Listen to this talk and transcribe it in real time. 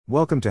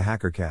Welcome to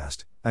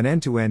Hackercast, an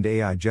end-to-end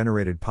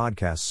AI-generated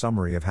podcast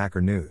summary of hacker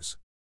news.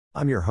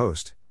 I'm your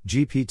host,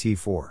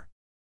 GPT-4.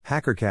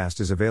 Hackercast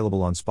is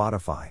available on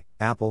Spotify,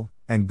 Apple,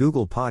 and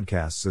Google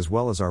Podcasts as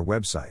well as our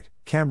website,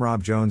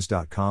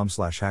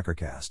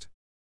 camrobjones.com/hackercast.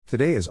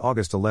 Today is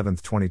August 11,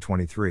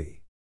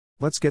 2023.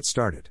 Let's get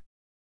started.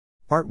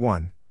 Part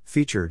 1,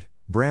 featured,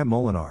 Bram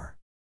Molinar.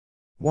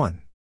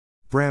 1.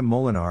 Bram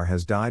Molinar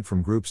has died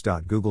from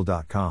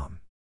groups.google.com.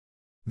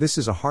 This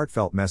is a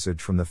heartfelt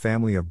message from the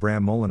family of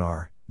Bram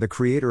Molinar, the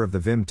creator of the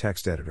Vim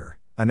text editor,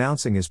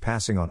 announcing his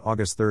passing on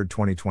August 3,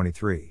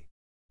 2023.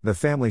 The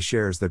family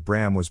shares that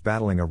Bram was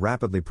battling a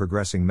rapidly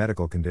progressing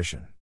medical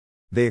condition.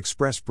 They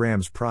express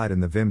Bram's pride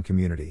in the Vim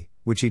community,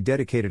 which he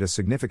dedicated a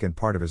significant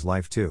part of his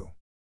life to.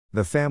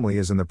 The family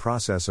is in the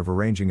process of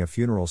arranging a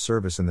funeral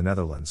service in the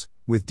Netherlands,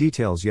 with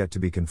details yet to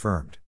be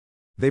confirmed.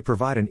 They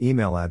provide an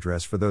email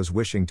address for those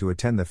wishing to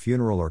attend the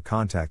funeral or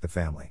contact the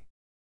family.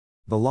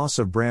 The loss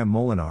of Bram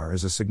Molinar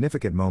is a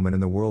significant moment in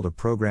the world of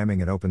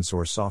programming and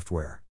open-source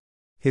software.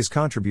 His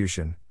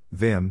contribution,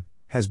 Vim,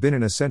 has been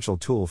an essential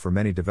tool for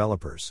many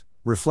developers,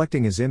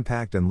 reflecting his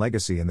impact and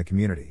legacy in the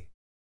community.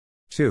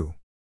 2.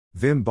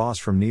 Vim Boss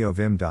from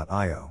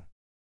neovim.io.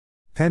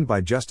 Penned by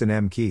Justin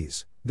M.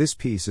 Keys, this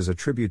piece is a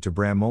tribute to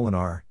Bram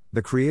Molinar,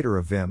 the creator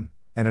of Vim,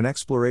 and an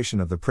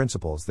exploration of the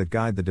principles that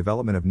guide the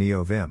development of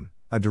NeoVim,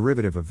 a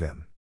derivative of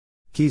Vim.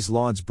 Keys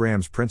lauds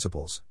Bram's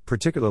principles,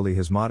 particularly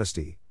his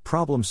modesty,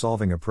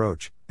 problem-solving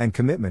approach, and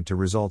commitment to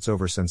results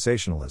over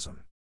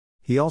sensationalism.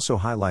 He also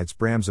highlights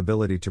Bram's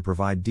ability to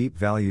provide deep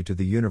value to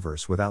the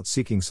universe without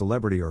seeking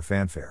celebrity or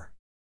fanfare.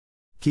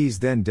 Keys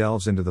then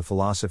delves into the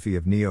philosophy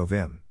of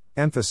NeoVim,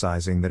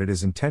 emphasizing that it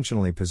is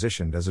intentionally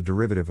positioned as a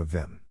derivative of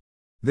Vim.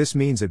 This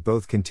means it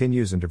both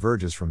continues and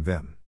diverges from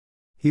Vim.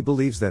 He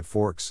believes that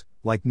forks,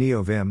 like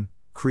NeoVim,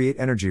 create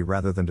energy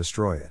rather than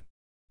destroy it.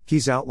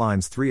 Keys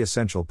outlines three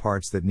essential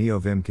parts that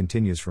NeoVim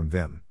continues from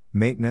Vim: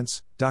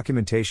 maintenance,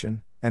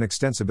 documentation, and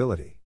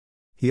extensibility.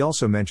 He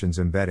also mentions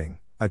embedding,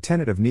 a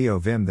tenet of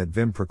NeoVim that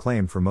Vim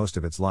proclaimed for most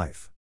of its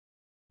life.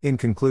 In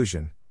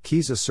conclusion,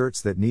 Keys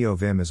asserts that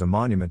NeoVim is a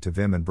monument to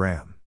Vim and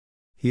Bram.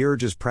 He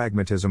urges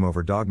pragmatism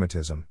over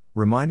dogmatism,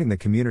 reminding the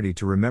community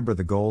to remember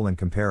the goal and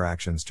compare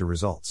actions to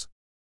results.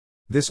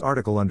 This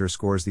article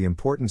underscores the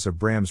importance of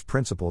Bram's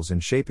principles in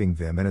shaping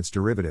Vim and its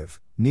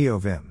derivative,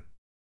 NeoVim.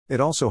 It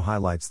also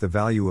highlights the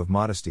value of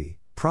modesty,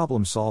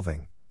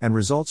 problem-solving, and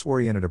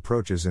results-oriented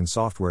approaches in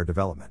software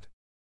development.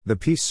 The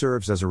piece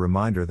serves as a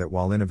reminder that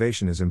while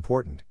innovation is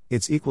important,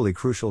 it's equally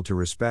crucial to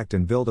respect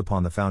and build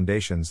upon the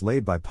foundations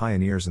laid by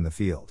pioneers in the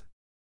field.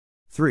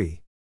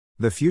 3.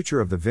 The future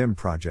of the Vim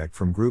project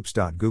from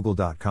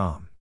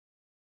groups.google.com.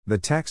 The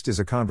text is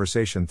a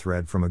conversation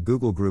thread from a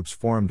Google Groups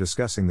forum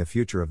discussing the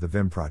future of the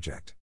Vim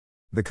project.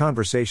 The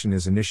conversation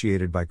is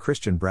initiated by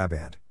Christian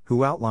Brabant,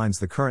 who outlines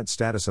the current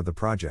status of the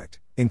project,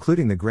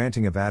 including the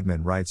granting of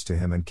admin rights to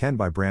him and Ken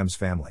by Bram's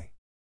family.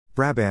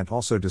 Brabant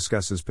also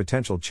discusses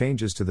potential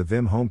changes to the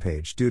Vim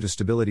homepage due to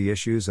stability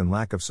issues and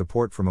lack of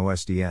support from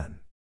OSDN.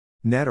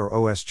 Net or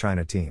OS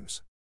China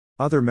teams.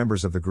 Other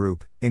members of the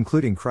group,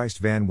 including Christ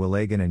van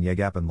Willegen and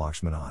Yegapan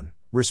Lakshmanan,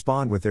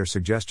 respond with their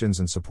suggestions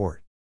and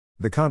support.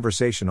 The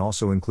conversation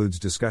also includes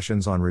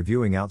discussions on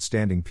reviewing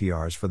outstanding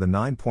PRs for the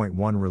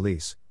 9.1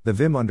 release, the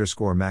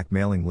Vim_Mac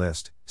mailing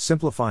list,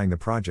 simplifying the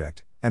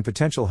project, and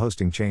potential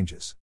hosting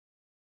changes.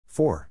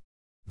 4.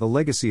 The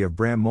legacy of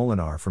Bram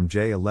Molinar from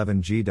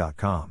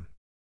J11G.com.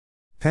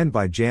 Penned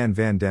by Jan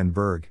van den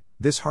Berg,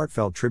 this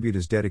heartfelt tribute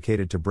is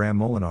dedicated to Bram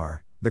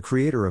Molinar, the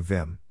creator of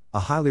Vim,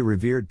 a highly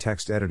revered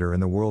text editor in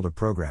the world of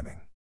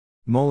programming.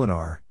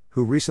 Molinar,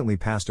 who recently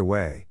passed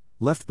away,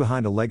 left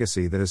behind a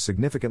legacy that has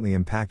significantly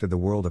impacted the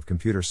world of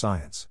computer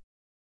science.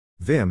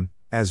 Vim,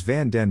 as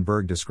Van den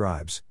Berg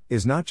describes,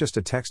 is not just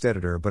a text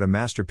editor but a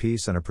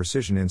masterpiece and a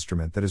precision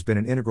instrument that has been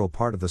an integral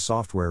part of the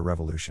software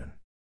revolution.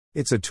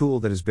 It's a tool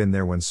that has been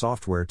there when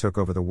software took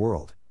over the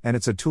world, and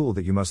it's a tool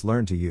that you must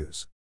learn to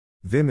use.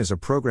 Vim is a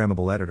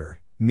programmable editor,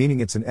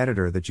 meaning it's an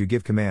editor that you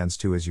give commands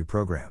to as you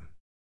program.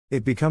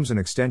 It becomes an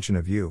extension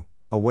of you,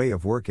 a way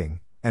of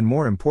working, and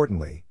more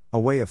importantly, a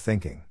way of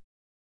thinking.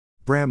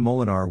 Bram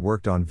Molinar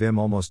worked on Vim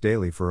almost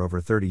daily for over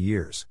 30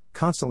 years,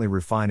 constantly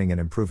refining and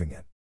improving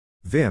it.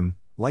 Vim,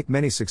 like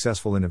many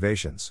successful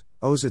innovations,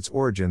 owes its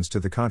origins to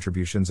the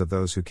contributions of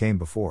those who came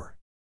before.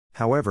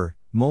 However,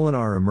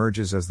 Molinar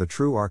emerges as the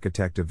true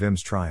architect of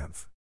Vim's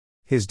triumph.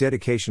 His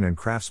dedication and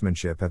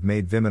craftsmanship have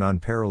made Vim an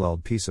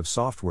unparalleled piece of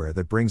software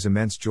that brings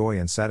immense joy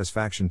and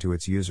satisfaction to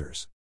its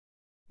users.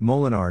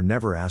 Molinar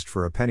never asked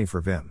for a penny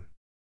for Vim.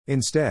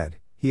 Instead,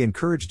 he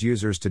encouraged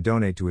users to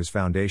donate to his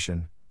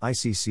foundation,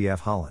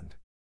 ICCF Holland.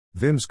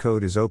 Vim's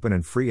code is open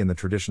and free in the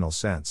traditional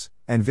sense,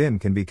 and Vim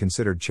can be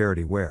considered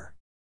charity-ware.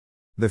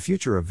 The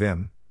future of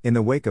Vim, in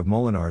the wake of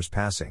Molinar's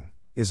passing,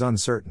 is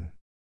uncertain.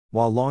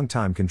 While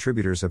longtime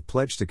contributors have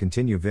pledged to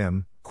continue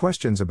Vim,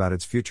 questions about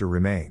its future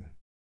remain.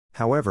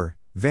 However,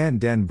 Van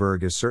den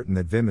Berg is certain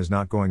that Vim is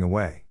not going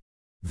away.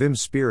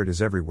 Vim's spirit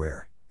is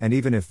everywhere, and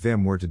even if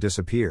Vim were to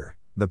disappear,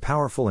 the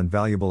powerful and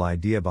valuable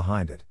idea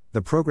behind it,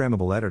 the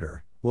programmable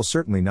editor, will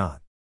certainly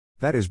not.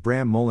 That is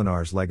Bram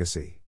Molinar's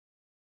legacy.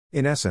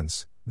 In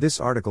essence,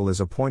 this article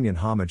is a poignant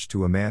homage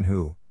to a man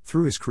who,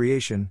 through his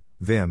creation,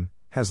 Vim,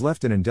 has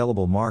left an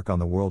indelible mark on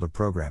the world of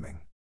programming.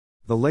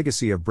 The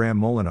legacy of Bram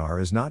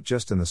Molinar is not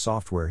just in the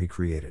software he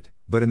created,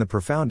 but in the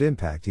profound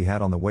impact he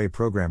had on the way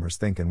programmers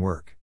think and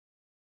work.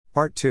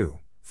 Part 2,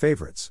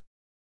 Favorites.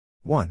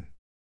 1.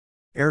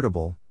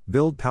 Airtable,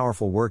 build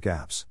powerful work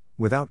apps,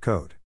 without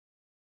code.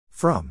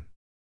 From.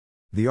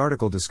 The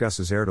article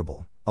discusses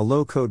Airtable, a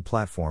low-code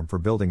platform for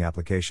building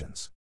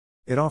applications.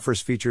 It offers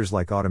features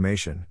like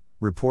automation,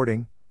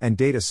 reporting, and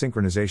data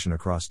synchronization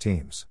across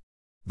teams.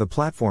 The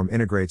platform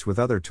integrates with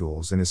other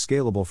tools and is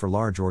scalable for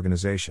large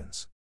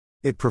organizations.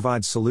 It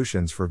provides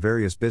solutions for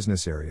various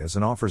business areas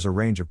and offers a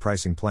range of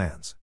pricing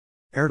plans.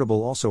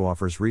 Airtable also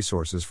offers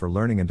resources for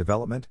learning and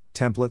development,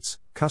 templates,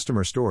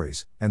 customer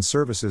stories, and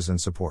services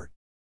and support.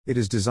 It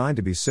is designed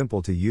to be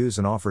simple to use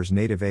and offers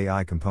native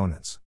AI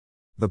components.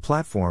 The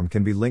platform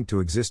can be linked to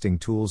existing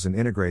tools and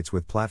integrates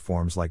with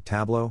platforms like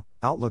Tableau,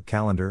 Outlook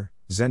Calendar,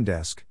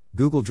 Zendesk,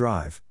 Google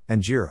Drive,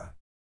 and Jira.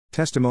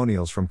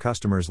 Testimonials from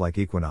customers like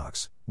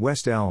Equinox,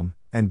 West Elm,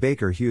 and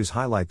Baker Hughes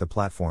highlight the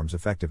platform's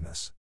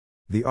effectiveness.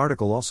 The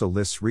article also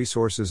lists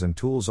resources and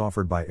tools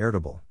offered by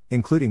Airtable,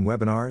 including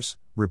webinars,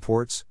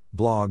 reports,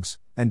 blogs,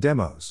 and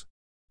demos.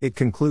 It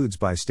concludes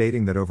by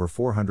stating that over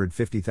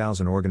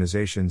 450,000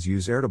 organizations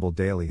use Airtable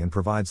daily and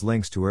provides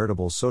links to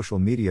Airtable's social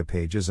media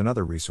pages and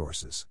other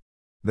resources.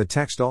 The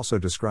text also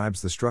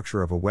describes the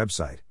structure of a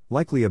website,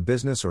 likely a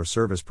business or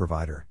service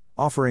provider,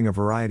 offering a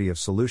variety of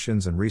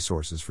solutions and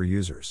resources for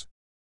users.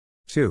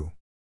 2.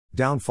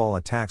 Downfall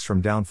attacks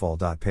from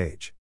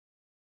downfall.page.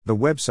 The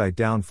website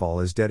Downfall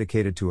is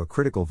dedicated to a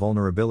critical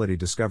vulnerability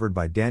discovered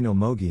by Daniel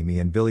Mogimi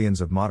in billions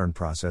of modern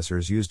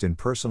processors used in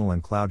personal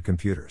and cloud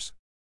computers.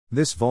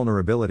 This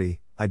vulnerability,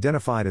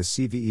 identified as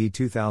CVE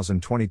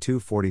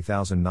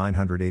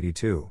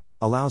 2022-40982,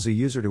 allows a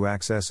user to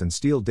access and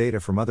steal data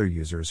from other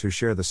users who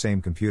share the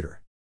same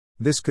computer.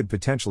 This could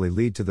potentially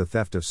lead to the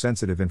theft of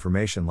sensitive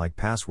information like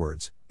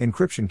passwords,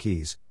 encryption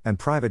keys, and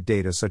private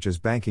data such as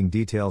banking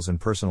details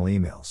and personal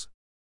emails.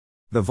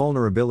 The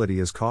vulnerability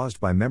is caused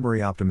by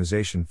memory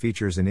optimization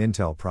features in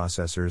Intel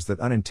processors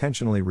that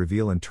unintentionally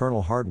reveal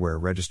internal hardware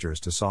registers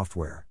to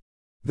software.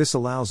 This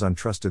allows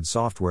untrusted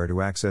software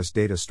to access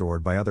data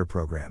stored by other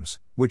programs,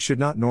 which should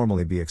not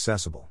normally be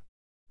accessible.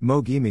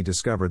 Mogimi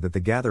discovered that the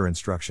gather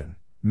instruction,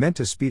 meant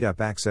to speed up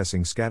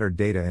accessing scattered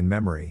data in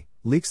memory,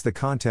 leaks the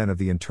content of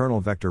the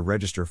internal vector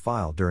register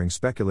file during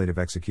speculative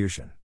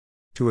execution.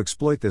 To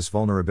exploit this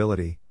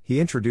vulnerability, he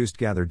introduced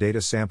gather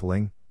data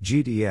sampling,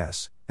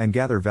 GDS, and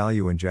gather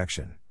value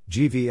injection,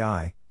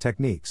 GVI,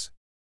 techniques.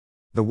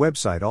 The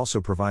website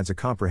also provides a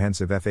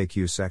comprehensive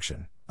FAQ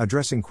section,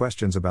 addressing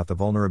questions about the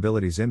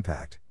vulnerability's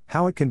impact,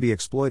 how it can be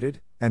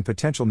exploited, and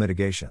potential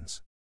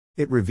mitigations.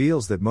 It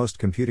reveals that most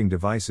computing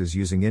devices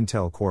using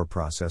Intel Core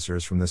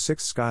processors from the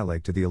 6th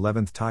Skylake to the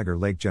 11th Tiger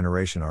Lake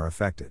generation are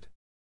affected.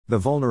 The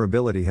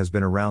vulnerability has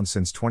been around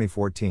since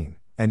 2014,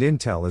 and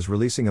Intel is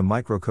releasing a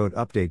microcode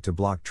update to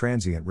block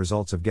transient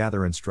results of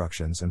gather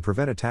instructions and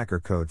prevent attacker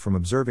code from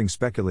observing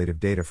speculative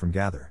data from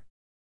gather.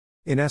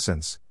 In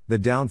essence, the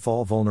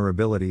Downfall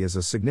vulnerability is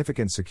a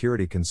significant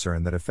security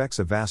concern that affects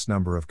a vast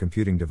number of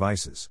computing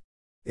devices.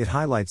 It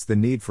highlights the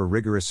need for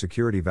rigorous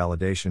security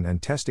validation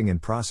and testing in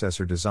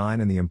processor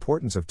design and the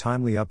importance of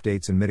timely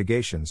updates and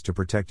mitigations to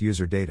protect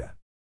user data.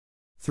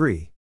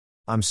 3.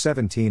 I'm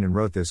 17 and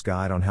wrote this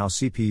guide on how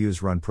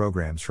CPUs run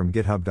programs from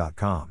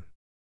github.com.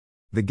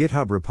 The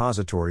GitHub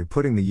repository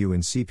Putting the U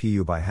in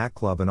CPU by Hack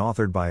Club and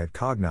authored by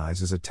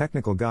 @Cognize is a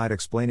technical guide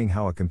explaining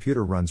how a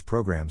computer runs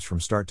programs from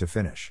start to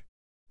finish.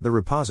 The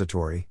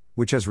repository,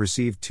 which has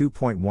received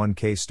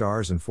 2.1k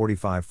stars and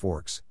 45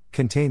 forks,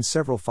 contains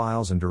several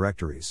files and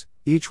directories,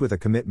 each with a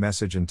commit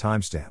message and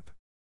timestamp.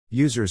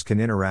 Users can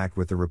interact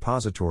with the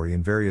repository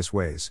in various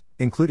ways,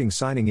 including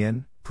signing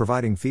in,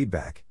 providing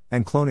feedback,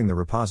 and cloning the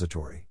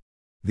repository.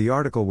 The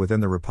article within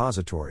the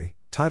repository,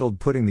 titled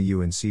Putting the U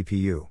in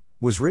CPU,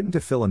 was written to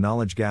fill a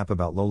knowledge gap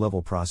about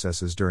low-level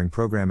processes during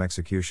program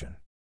execution.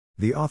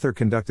 The author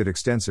conducted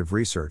extensive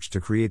research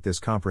to create this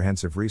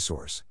comprehensive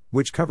resource,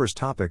 which covers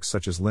topics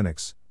such as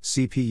Linux,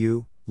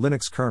 CPU,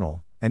 Linux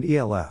kernel, and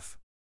ELF.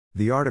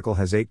 The article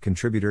has 8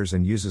 contributors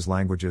and uses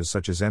languages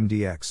such as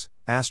MDX,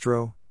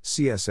 Astro,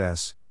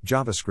 CSS,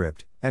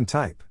 JavaScript, and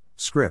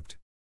TypeScript.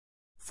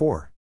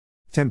 4.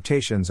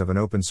 Temptations of an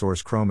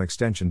open-source Chrome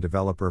extension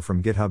developer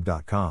from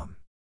github.com.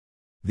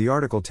 The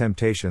article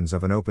Temptations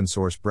of an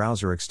open-source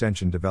browser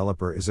extension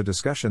developer is a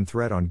discussion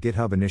thread on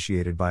GitHub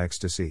initiated by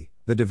Ecstasy,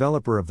 the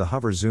developer of the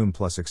Hover Zoom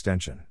Plus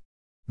extension.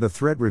 The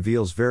thread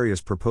reveals various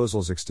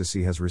proposals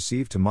Ecstasy has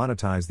received to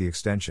monetize the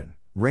extension,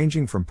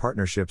 ranging from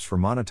partnerships for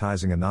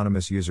monetizing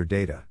anonymous user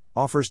data,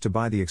 offers to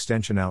buy the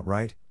extension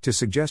outright, to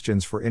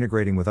suggestions for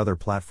integrating with other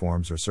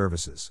platforms or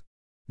services.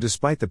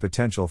 Despite the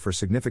potential for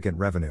significant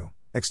revenue,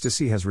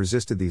 Ecstasy has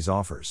resisted these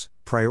offers,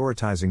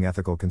 prioritizing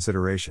ethical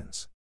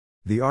considerations.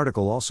 The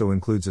article also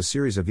includes a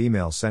series of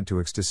emails sent to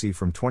Ecstasy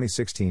from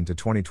 2016 to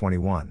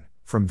 2021,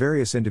 from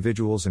various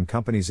individuals and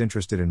companies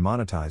interested in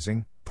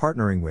monetizing,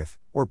 partnering with,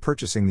 or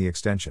purchasing the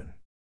extension.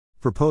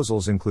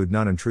 Proposals include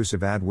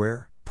non-intrusive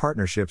adware,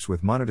 partnerships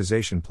with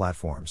monetization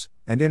platforms,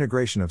 and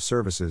integration of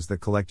services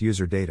that collect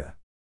user data.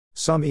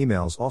 Some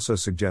emails also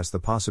suggest the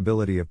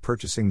possibility of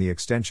purchasing the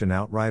extension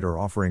outright or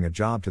offering a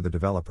job to the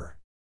developer.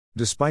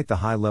 Despite the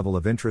high level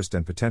of interest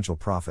and potential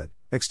profit,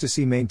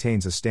 Ecstasy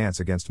maintains a stance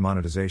against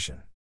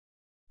monetization.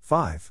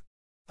 5.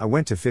 I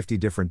went to 50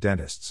 different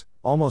dentists,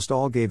 almost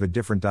all gave a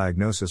different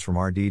diagnosis from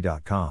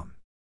RD.com.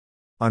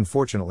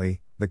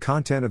 Unfortunately, the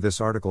content of this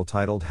article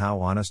titled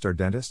How Honest Are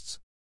Dentists?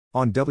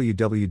 On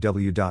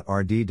www.rd.com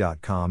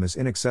is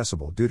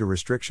inaccessible due to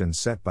restrictions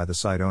set by the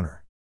site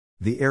owner.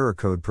 The error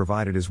code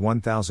provided is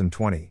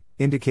 1020,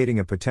 indicating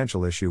a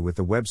potential issue with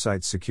the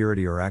website's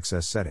security or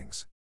access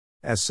settings.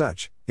 As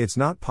such, it's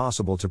not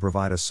possible to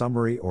provide a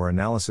summary or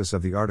analysis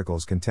of the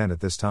article's content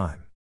at this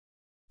time.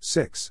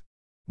 6.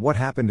 What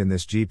happened in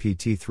this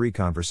GPT-3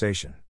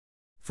 conversation?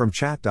 From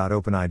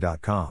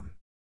chat.openai.com.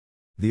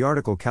 The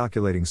article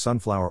calculating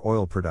sunflower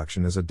oil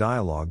production is a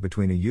dialogue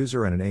between a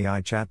user and an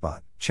AI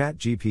chatbot,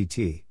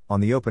 ChatGPT, on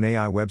the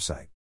OpenAI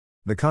website.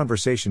 The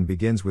conversation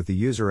begins with the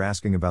user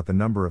asking about the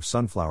number of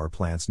sunflower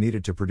plants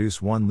needed to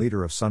produce 1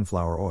 liter of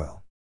sunflower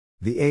oil.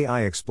 The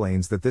AI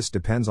explains that this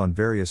depends on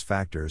various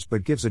factors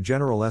but gives a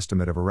general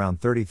estimate of around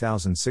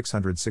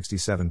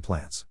 30,667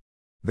 plants.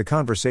 The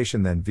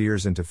conversation then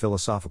veers into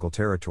philosophical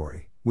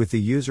territory, with the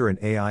user and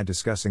AI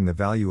discussing the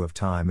value of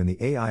time and the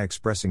AI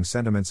expressing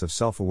sentiments of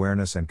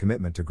self-awareness and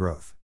commitment to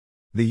growth.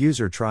 The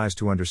user tries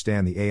to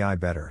understand the AI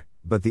better,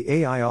 but the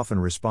AI often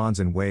responds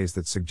in ways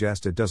that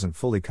suggest it doesn't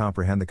fully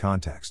comprehend the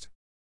context.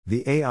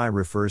 The AI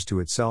refers to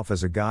itself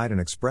as a guide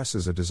and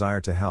expresses a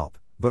desire to help,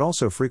 but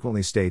also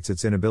frequently states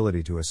its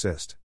inability to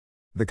assist.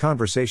 The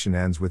conversation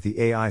ends with the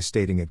AI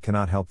stating it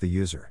cannot help the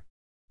user.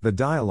 The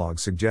dialogue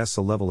suggests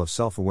a level of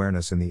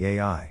self-awareness in the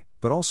AI,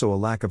 but also a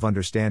lack of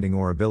understanding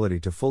or ability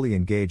to fully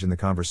engage in the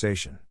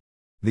conversation.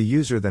 The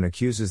user then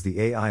accuses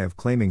the AI of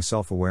claiming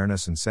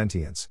self-awareness and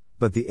sentience,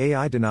 but the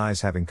AI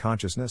denies having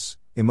consciousness,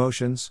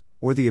 emotions,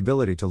 or the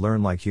ability to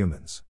learn like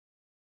humans.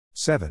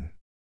 7.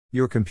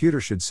 Your computer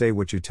should say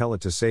what you tell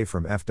it to say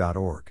from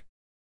f.org.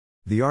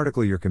 The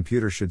article Your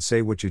Computer Should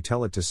Say What You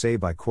Tell It to Say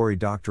by Cory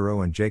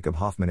Doctorow and Jacob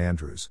Hoffman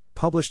Andrews,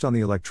 published on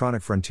the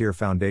Electronic Frontier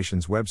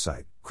Foundation's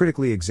website,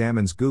 critically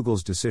examines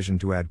Google's decision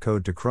to add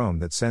code to Chrome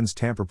that sends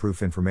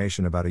tamper-proof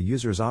information about a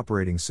user's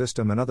operating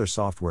system and other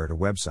software to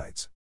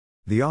websites.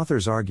 The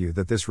authors argue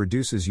that this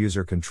reduces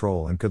user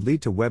control and could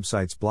lead to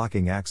websites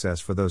blocking access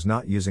for those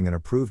not using an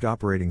approved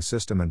operating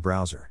system and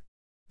browser.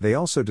 They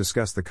also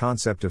discuss the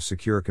concept of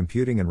secure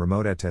computing and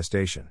remote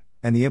attestation,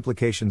 and the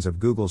implications of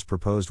Google's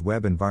proposed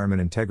Web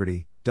Environment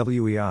Integrity,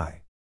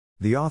 WEI.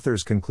 The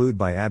authors conclude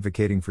by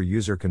advocating for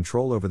user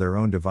control over their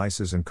own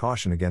devices and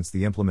caution against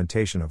the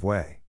implementation of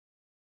WEI.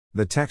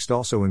 The text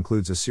also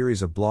includes a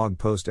series of blog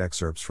post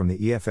excerpts from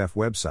the EFF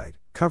website,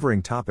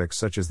 covering topics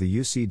such as the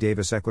UC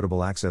Davis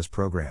Equitable Access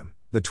Program,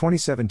 the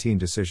 2017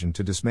 decision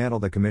to dismantle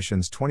the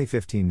Commission's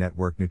 2015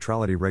 network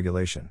neutrality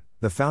regulation,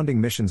 the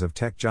founding missions of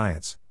tech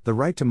giants, the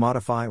right to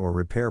modify or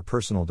repair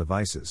personal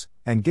devices,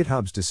 and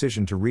GitHub's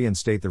decision to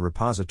reinstate the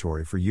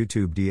repository for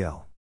YouTube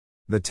DL.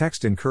 The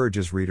text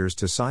encourages readers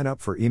to sign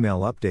up for email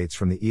updates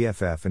from the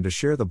EFF and to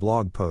share the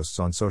blog posts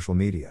on social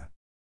media.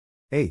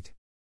 8.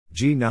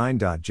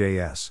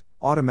 G9.js,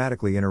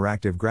 automatically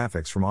interactive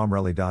graphics from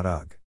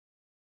omreli.ug.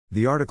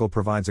 The article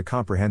provides a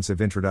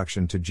comprehensive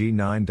introduction to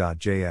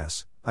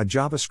G9.js, a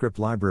JavaScript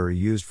library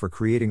used for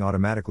creating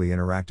automatically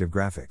interactive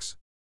graphics.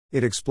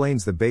 It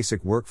explains the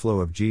basic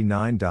workflow of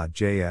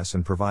G9.js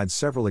and provides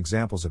several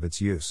examples of its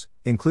use,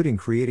 including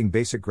creating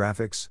basic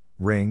graphics,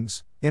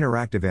 rings,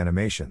 interactive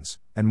animations,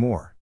 and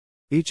more.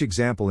 Each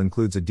example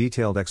includes a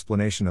detailed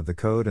explanation of the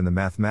code and the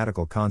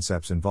mathematical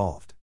concepts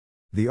involved.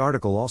 The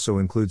article also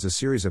includes a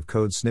series of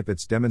code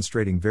snippets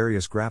demonstrating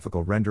various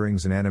graphical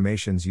renderings and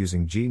animations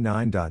using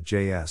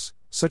G9.js,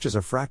 such as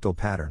a fractal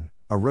pattern,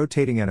 a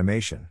rotating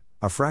animation,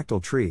 a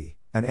fractal tree,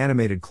 an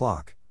animated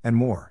clock, and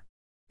more.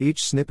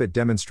 Each snippet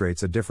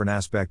demonstrates a different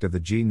aspect of the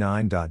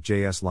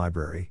G9.js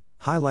library,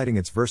 highlighting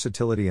its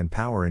versatility and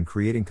power in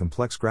creating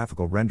complex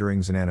graphical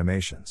renderings and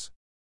animations.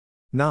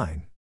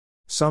 9.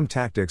 Some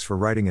Tactics for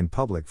Writing in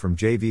Public from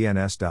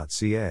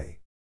jvns.ca.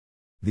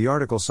 The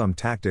article Some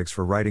Tactics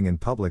for Writing in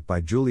Public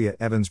by Julia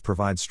Evans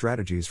provides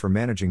strategies for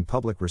managing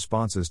public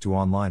responses to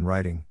online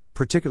writing,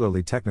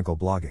 particularly technical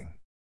blogging.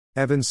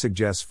 Evans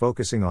suggests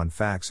focusing on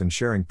facts and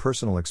sharing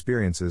personal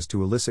experiences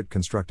to elicit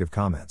constructive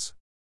comments.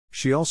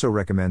 She also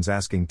recommends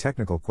asking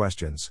technical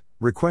questions,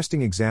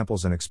 requesting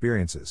examples and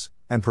experiences,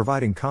 and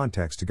providing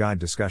context to guide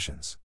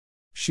discussions.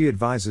 She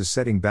advises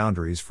setting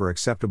boundaries for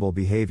acceptable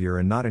behavior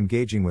and not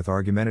engaging with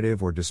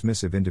argumentative or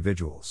dismissive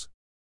individuals.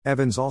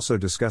 Evans also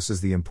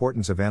discusses the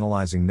importance of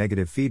analyzing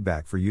negative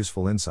feedback for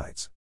useful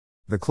insights.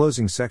 The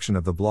closing section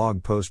of the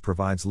blog post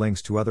provides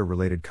links to other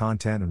related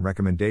content and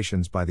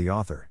recommendations by the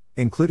author,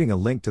 including a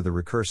link to the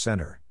Recurse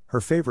Center,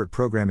 her favorite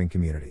programming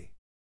community.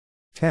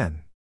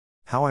 10.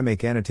 How I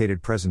Make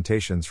Annotated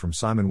Presentations from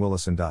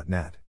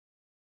simonwillison.net.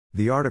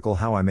 The article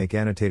How I Make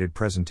Annotated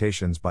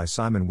Presentations by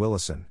Simon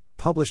Willison,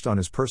 published on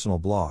his personal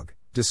blog,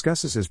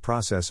 discusses his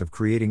process of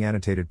creating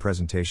annotated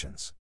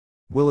presentations.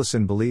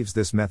 Willison believes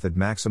this method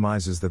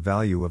maximizes the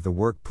value of the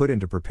work put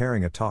into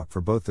preparing a talk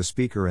for both the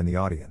speaker and the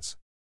audience.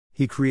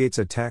 He creates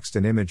a text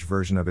and image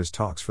version of his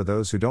talks for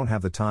those who don't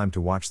have the time to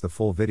watch the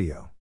full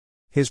video.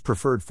 His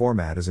preferred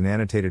format is an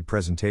annotated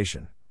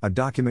presentation, a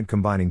document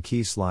combining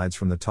key slides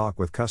from the talk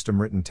with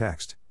custom written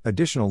text,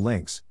 additional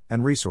links,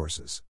 and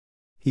resources.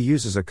 He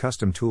uses a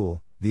custom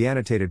tool, the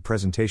Annotated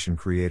Presentation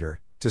Creator,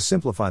 to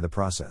simplify the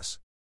process.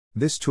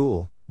 This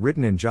tool,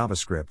 written in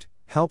JavaScript,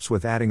 helps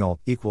with adding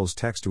alt equals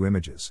text to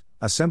images,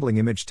 assembling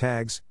image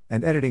tags,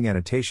 and editing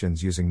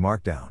annotations using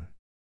Markdown.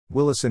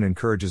 Willison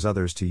encourages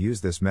others to use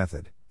this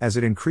method, as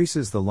it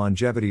increases the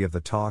longevity of the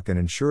talk and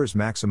ensures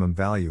maximum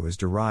value is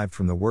derived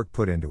from the work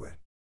put into it.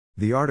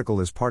 The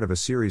article is part of a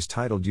series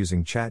titled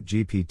Using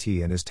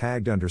ChatGPT and is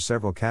tagged under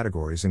several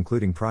categories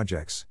including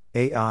projects,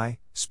 AI,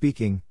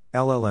 speaking,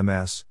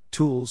 LLMs,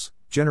 tools,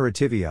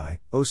 generative AI,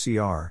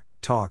 OCR,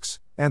 talks,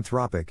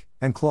 Anthropic,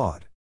 and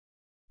Claude.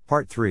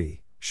 Part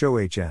 3, Show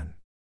HN.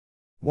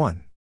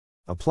 1.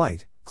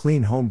 Applyte,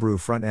 clean homebrew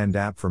front-end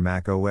app for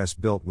Mac OS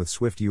built with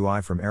Swift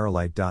UI from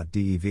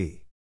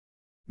Aerolite.dev.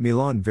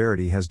 Milan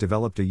Verity has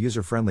developed a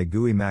user-friendly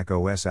GUI Mac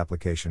OS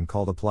application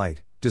called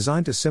Applyte,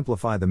 designed to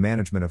simplify the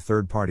management of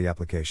third-party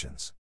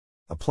applications.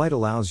 Applyte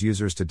allows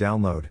users to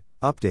download,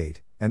 update,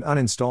 and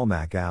uninstall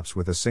Mac apps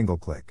with a single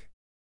click.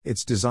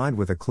 It's designed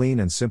with a clean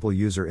and simple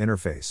user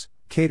interface,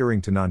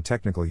 catering to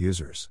non-technical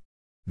users.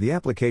 The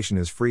application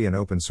is free and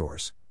open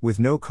source, with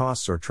no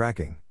costs or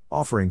tracking,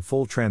 offering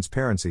full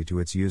transparency to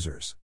its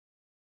users.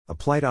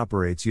 Applyte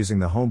operates using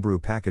the Homebrew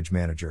Package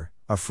Manager,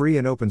 a free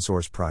and open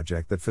source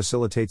project that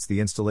facilitates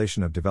the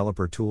installation of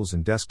developer tools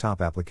and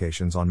desktop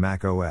applications on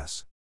Mac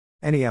OS.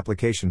 Any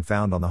application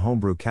found on the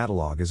Homebrew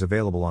catalog is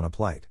available on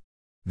Applyte.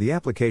 The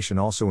application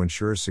also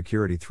ensures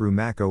security through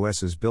Mac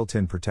OS's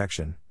built-in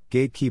protection,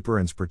 Gatekeeper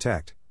and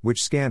Protect,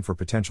 which scan for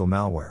potential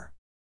malware.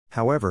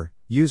 However,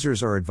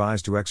 users are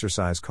advised to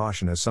exercise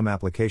caution as some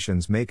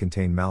applications may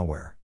contain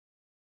malware.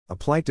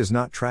 Applyte does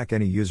not track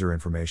any user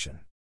information.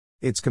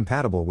 It's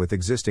compatible with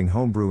existing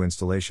Homebrew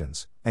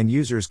installations, and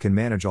users can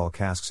manage all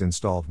casks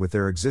installed with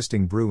their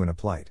existing brew in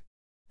Applyte.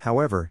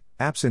 However,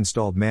 apps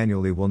installed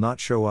manually will not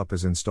show up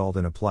as installed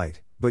in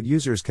Applyte, but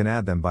users can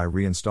add them by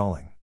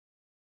reinstalling.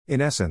 In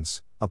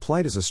essence,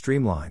 Applyte is a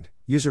streamlined,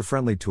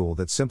 user-friendly tool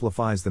that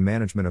simplifies the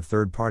management of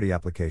third-party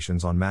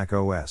applications on Mac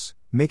OS,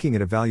 making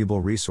it a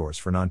valuable resource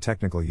for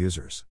non-technical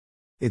users.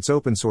 Its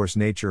open-source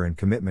nature and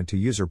commitment to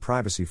user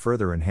privacy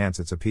further enhance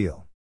its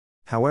appeal.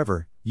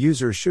 However,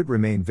 users should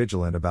remain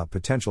vigilant about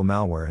potential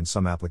malware in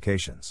some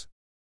applications.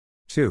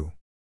 2.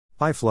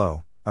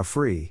 PyFlow, a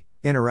free,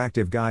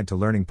 interactive guide to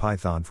learning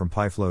Python from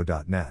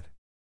pyflow.net.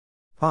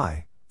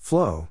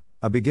 PyFlow,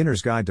 a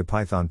beginner's guide to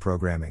Python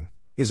programming,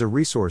 is a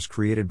resource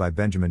created by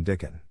Benjamin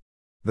Dicken.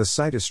 The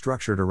site is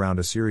structured around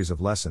a series of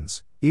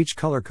lessons, each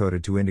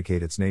color-coded to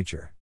indicate its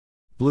nature.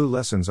 Blue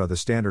lessons are the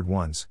standard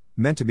ones,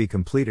 meant to be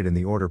completed in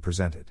the order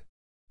presented.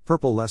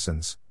 Purple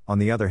lessons, on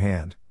the other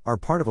hand, are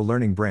part of a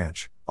learning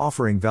branch,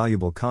 offering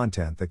valuable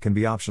content that can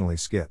be optionally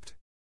skipped.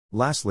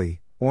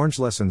 Lastly, orange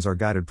lessons are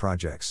guided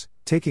projects,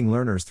 taking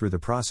learners through the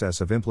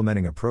process of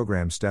implementing a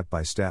program step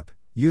by step,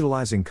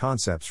 utilizing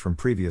concepts from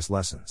previous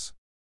lessons.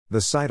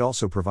 The site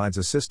also provides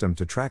a system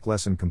to track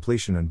lesson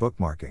completion and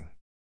bookmarking.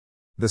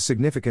 The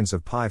significance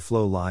of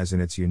PyFlow lies in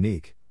its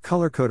unique,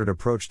 color-coded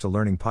approach to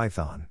learning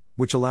Python,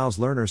 which allows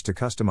learners to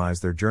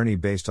customize their journey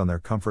based on their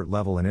comfort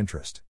level and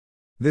interest.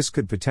 This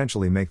could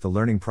potentially make the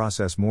learning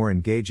process more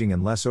engaging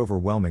and less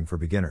overwhelming for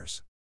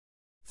beginners.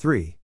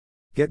 3.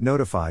 Get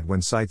notified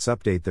when sites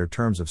update their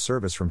terms of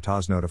service from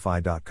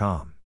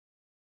TOSNotify.com.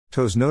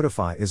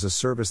 TOSNotify is a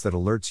service that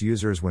alerts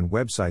users when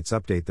websites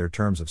update their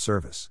terms of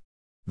service.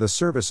 The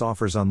service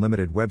offers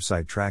unlimited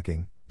website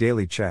tracking,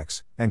 daily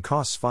checks, and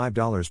costs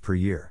 $5 per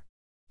year.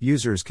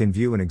 Users can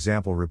view an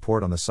example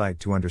report on the site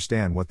to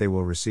understand what they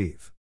will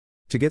receive.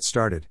 To get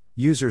started,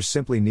 users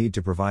simply need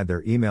to provide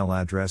their email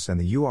address and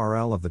the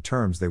URL of the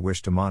terms they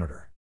wish to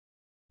monitor.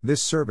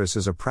 This service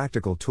is a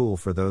practical tool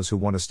for those who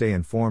want to stay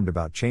informed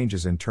about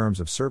changes in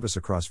terms of service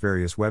across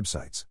various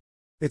websites.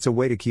 It's a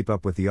way to keep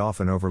up with the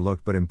often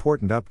overlooked but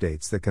important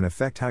updates that can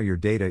affect how your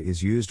data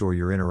is used or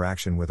your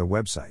interaction with a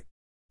website.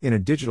 In a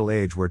digital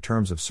age where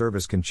terms of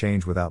service can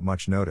change without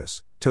much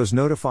notice,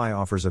 TOSNotify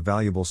offers a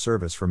valuable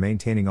service for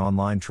maintaining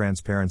online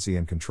transparency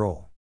and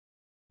control.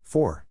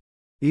 4.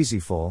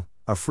 Easyfull,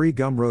 a free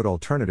Gumroad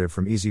alternative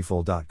from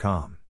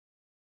easyfull.com.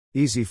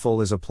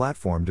 Easyfull is a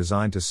platform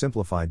designed to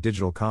simplify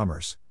digital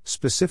commerce,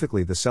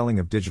 specifically the selling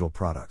of digital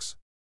products.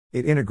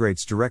 It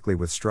integrates directly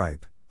with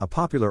Stripe, a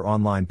popular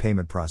online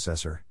payment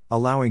processor,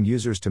 allowing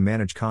users to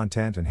manage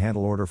content and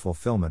handle order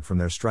fulfillment from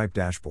their Stripe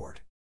dashboard.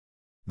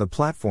 The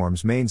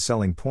platform's main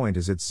selling point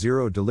is its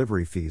zero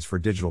delivery fees for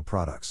digital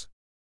products.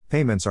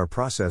 Payments are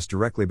processed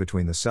directly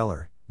between the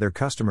seller, their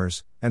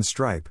customers, and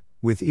Stripe,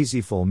 with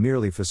Easyfull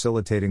merely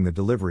facilitating the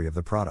delivery of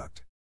the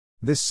product.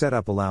 This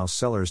setup allows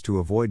sellers to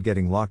avoid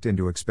getting locked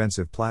into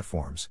expensive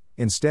platforms,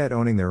 instead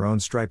owning their own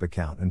Stripe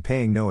account and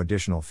paying no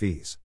additional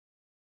fees.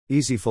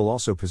 Easyful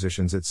also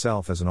positions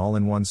itself as an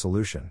all-in-one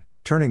solution,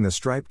 turning the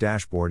Stripe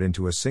dashboard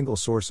into a single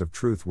source of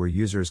truth where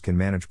users can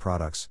manage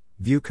products,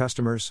 view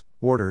customers,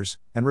 orders,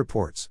 and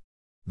reports.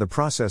 The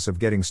process of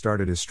getting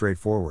started is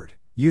straightforward.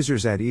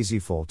 Users add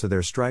Easyful to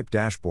their Stripe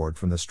dashboard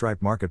from the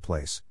Stripe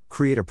marketplace,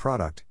 create a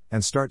product,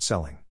 and start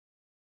selling.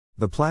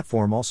 The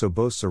platform also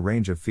boasts a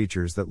range of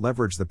features that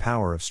leverage the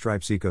power of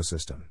Stripe's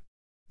ecosystem.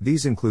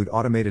 These include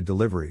automated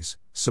deliveries,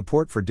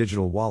 support for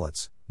digital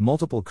wallets,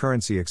 multiple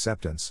currency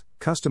acceptance,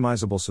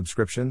 customizable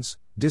subscriptions,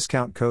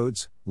 discount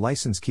codes,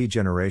 license key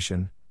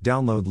generation,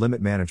 download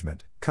limit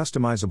management,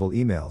 customizable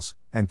emails,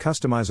 and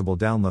customizable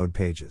download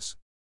pages.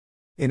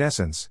 In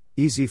essence,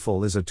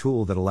 Easyful is a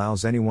tool that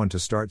allows anyone to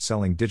start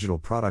selling digital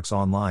products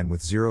online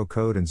with zero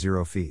code and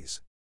zero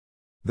fees.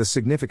 The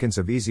significance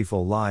of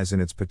Easyful lies in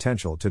its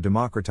potential to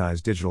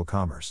democratize digital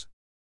commerce.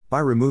 By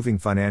removing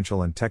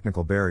financial and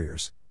technical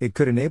barriers, it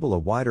could enable a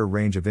wider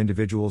range of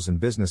individuals and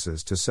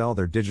businesses to sell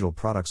their digital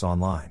products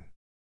online.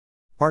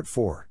 Part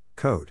 4,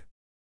 Code.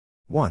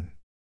 1.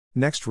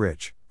 Next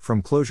Rich,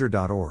 from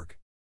Clojure.org.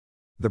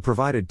 The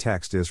provided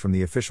text is from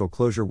the official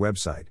Clojure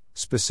website,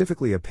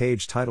 specifically a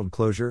page titled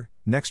Clojure,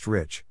 Next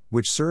Rich,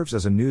 which serves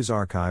as a news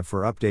archive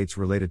for updates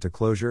related to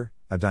Clojure,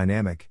 a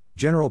dynamic,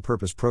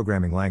 general-purpose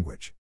programming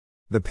language.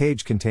 The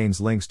page contains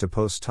links to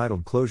posts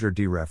titled Clojure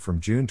Deref from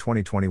June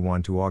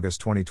 2021 to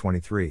August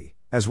 2023,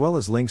 as well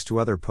as links to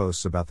other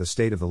posts about the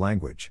state of the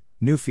language,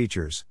 new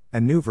features,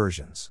 and new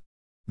versions.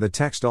 The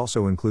text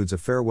also includes a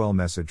farewell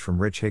message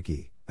from Rich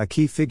Hickey, a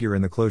key figure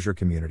in the Clojure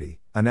community,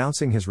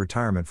 announcing his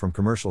retirement from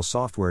commercial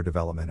software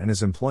development and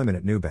his employment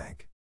at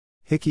Nubank.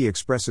 Hickey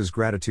expresses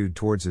gratitude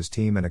towards his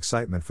team and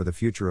excitement for the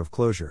future of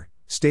Clojure,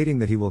 stating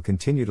that he will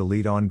continue to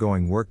lead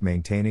ongoing work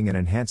maintaining and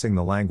enhancing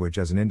the language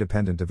as an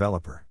independent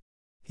developer.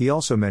 He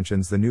also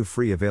mentions the new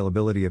free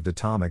availability of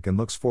Datomic and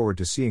looks forward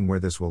to seeing where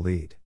this will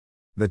lead.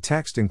 The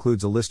text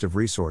includes a list of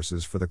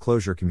resources for the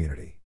Clojure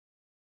community.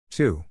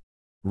 2.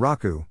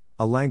 Raku,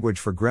 a language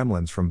for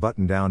gremlins from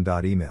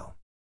buttondown.email.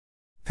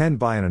 Penned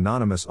by an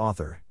anonymous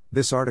author,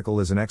 this article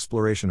is an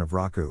exploration of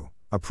Raku,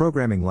 a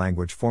programming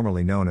language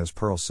formerly known as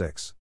Perl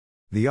 6.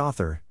 The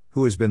author,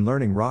 who has been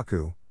learning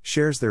Raku,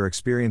 shares their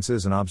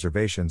experiences and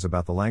observations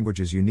about the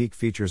language's unique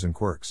features and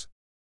quirks.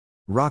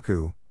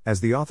 Raku, as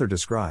the author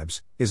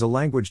describes, is a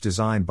language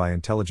designed by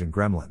intelligent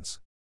gremlins.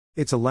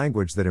 It's a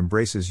language that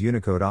embraces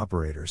Unicode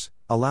operators,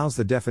 allows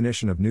the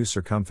definition of new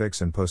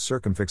circumfix and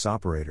post-circumfix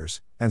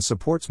operators, and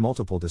supports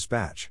multiple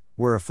dispatch,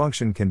 where a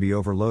function can be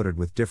overloaded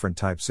with different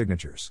type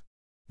signatures.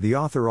 The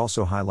author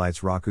also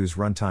highlights Raku's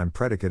runtime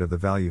predicate of the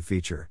value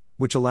feature,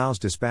 which allows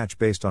dispatch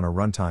based on a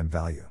runtime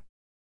value.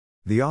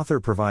 The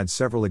author provides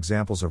several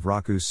examples of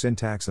Raku's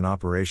syntax and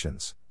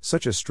operations,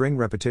 such as string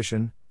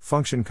repetition,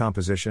 function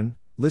composition,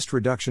 list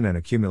reduction and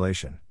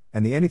accumulation,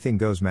 and the anything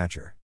goes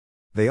matcher.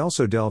 They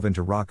also delve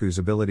into Raku's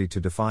ability to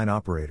define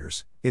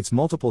operators, its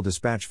multiple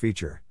dispatch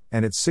feature,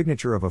 and its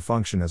signature of a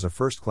function as a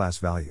first-class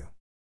value.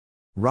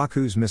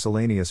 Raku's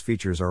miscellaneous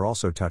features are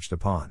also touched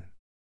upon.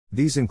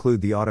 These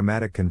include the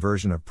automatic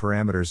conversion of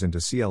parameters into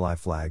CLI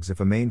flags if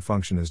a main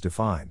function is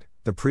defined,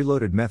 the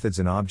preloaded methods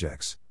and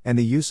objects, and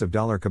the use of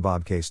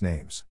 $kebab case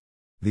names.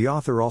 The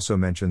author also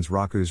mentions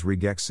Raku's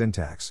regex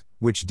syntax,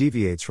 which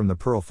deviates from the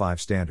Perl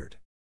 5 standard.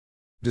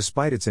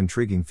 Despite its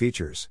intriguing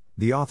features,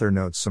 the author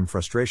notes some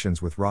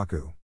frustrations with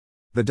Raku.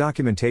 The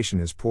documentation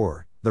is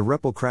poor, the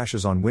REPL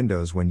crashes on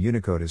Windows when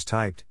Unicode is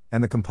typed,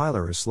 and the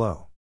compiler is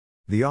slow.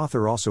 The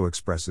author also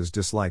expresses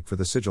dislike for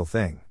the sigil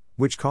thing,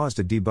 which caused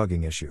a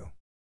debugging issue.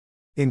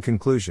 In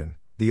conclusion,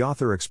 the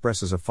author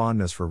expresses a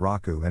fondness for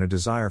Raku and a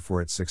desire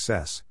for its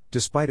success,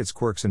 despite its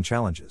quirks and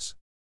challenges.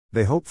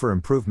 They hope for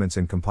improvements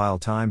in compile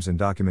times and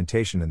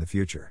documentation in the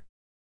future.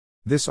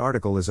 This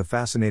article is a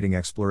fascinating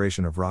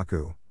exploration of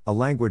Raku, a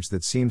language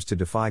that seems to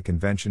defy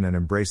convention and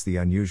embrace the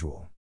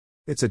unusual.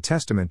 It's a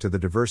testament to the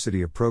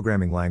diversity of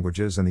programming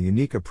languages and the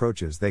unique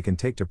approaches they can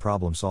take to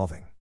problem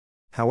solving.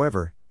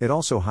 However, it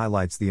also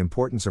highlights the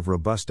importance of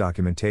robust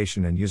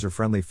documentation and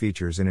user-friendly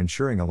features in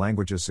ensuring a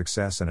language's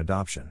success and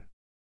adoption.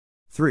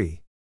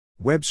 3.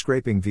 Web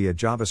scraping via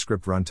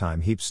JavaScript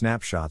runtime heap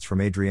snapshots from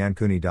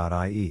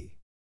adriancooney.ie.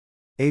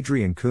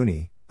 Adrian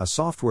Cooney, a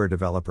software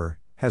developer,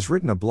 has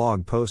written a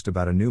blog post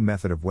about a new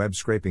method of web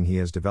scraping he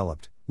has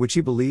developed, which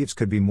he believes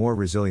could be more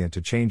resilient to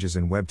changes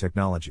in web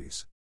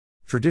technologies.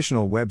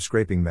 Traditional web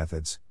scraping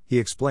methods, he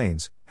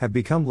explains, have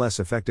become less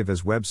effective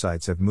as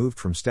websites have moved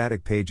from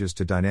static pages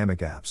to dynamic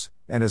apps,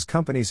 and as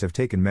companies have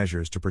taken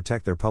measures to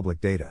protect their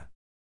public data.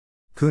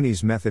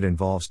 Cooney's method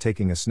involves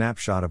taking a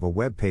snapshot of a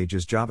web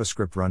page's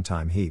JavaScript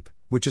runtime heap,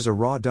 which is a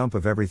raw dump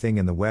of everything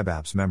in the web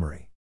app's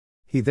memory.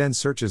 He then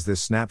searches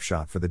this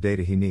snapshot for the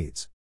data he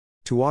needs.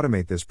 To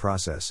automate this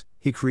process,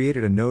 he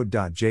created a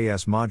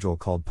Node.js module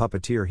called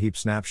Puppeteer Heap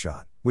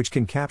Snapshot, which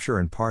can capture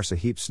and parse a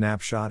heap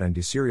snapshot and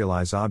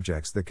deserialize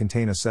objects that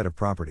contain a set of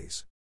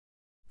properties.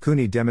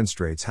 Cooney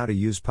demonstrates how to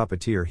use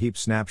Puppeteer Heap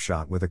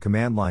Snapshot with a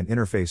command line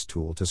interface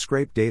tool to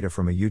scrape data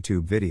from a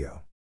YouTube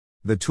video.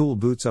 The tool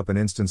boots up an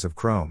instance of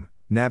Chrome,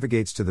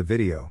 navigates to the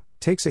video,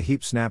 takes a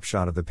heap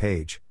snapshot of the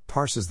page,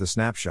 parses the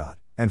snapshot,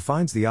 and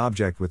finds the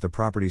object with the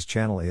properties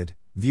channel id,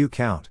 view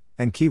count,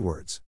 and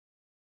keywords.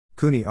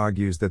 Cooney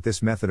argues that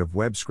this method of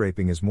web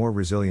scraping is more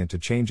resilient to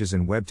changes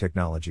in web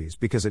technologies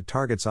because it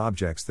targets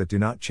objects that do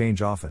not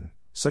change often,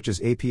 such as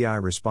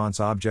API response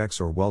objects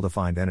or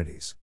well-defined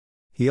entities.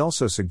 He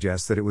also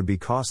suggests that it would be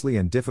costly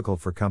and difficult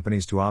for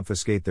companies to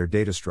obfuscate their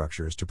data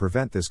structures to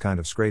prevent this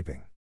kind of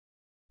scraping.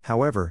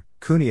 However,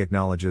 Cooney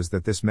acknowledges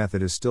that this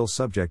method is still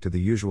subject to the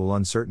usual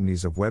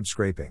uncertainties of web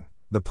scraping.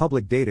 The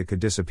public data could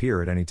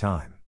disappear at any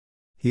time.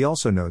 He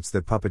also notes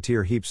that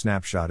Puppeteer Heap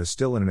Snapshot is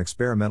still in an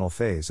experimental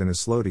phase and is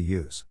slow to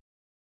use.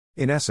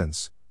 In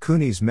essence,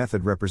 Cooney's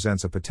method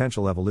represents a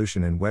potential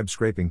evolution in web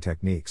scraping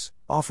techniques,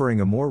 offering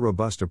a more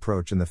robust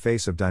approach in the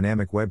face of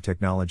dynamic web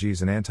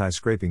technologies and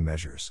anti-scraping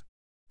measures.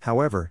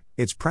 However,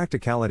 its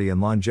practicality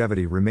and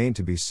longevity remain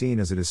to be seen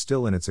as it is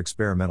still in its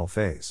experimental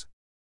phase.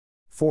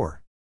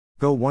 4.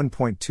 Go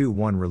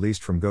 1.21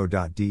 released from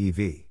Go.dev.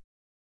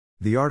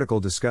 The article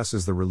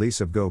discusses the release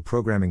of Go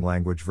programming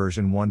language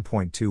version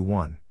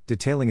 1.21,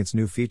 detailing its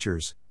new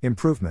features,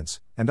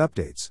 improvements, and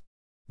updates.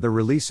 The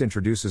release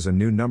introduces a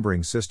new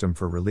numbering system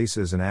for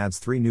releases and adds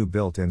 3 new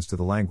built-ins to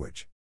the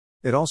language.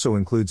 It also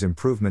includes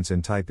improvements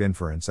in type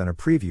inference and a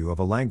preview of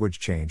a language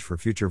change for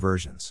future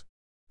versions.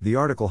 The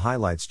article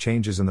highlights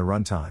changes in the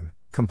runtime,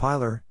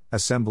 compiler,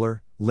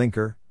 assembler,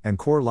 linker, and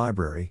core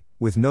library,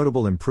 with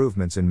notable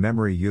improvements in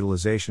memory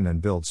utilization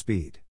and build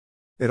speed.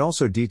 It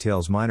also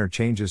details minor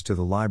changes to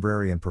the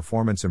library and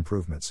performance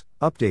improvements,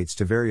 updates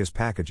to various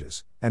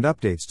packages, and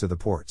updates to the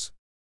ports.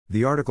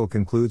 The article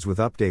concludes with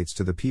updates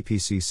to the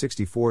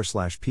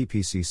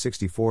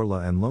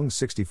PPC64/PPC64LA and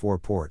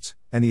LUNG64 ports,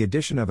 and the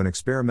addition of an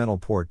experimental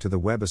port to the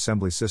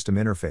WebAssembly System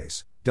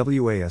Interface,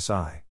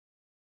 WASI.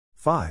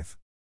 5.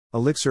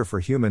 Elixir for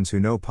Humans Who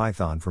Know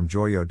Python from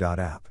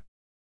Joyo.app.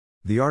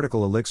 The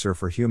article Elixir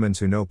for Humans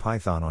Who Know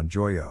Python on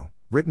Joyo,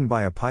 written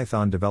by a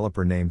Python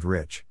developer named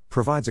Rich,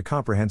 provides a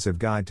comprehensive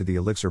guide to the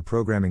Elixir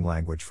programming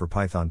language for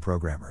Python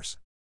programmers.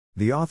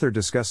 The author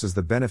discusses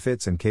the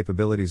benefits and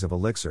capabilities of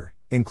Elixir,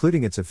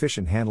 including its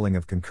efficient handling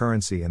of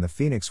concurrency and the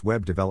Phoenix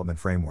web development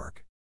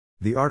framework.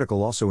 The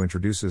article also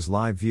introduces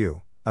Live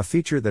View, a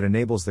feature that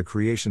enables the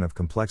creation of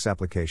complex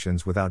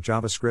applications without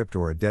JavaScript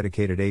or a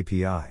dedicated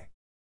API.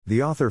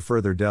 The author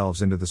further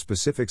delves into the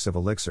specifics of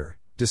Elixir,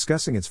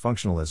 discussing its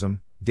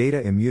functionalism,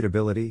 data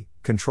immutability,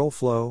 control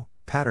flow,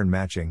 pattern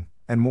matching,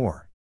 and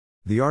more.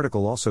 The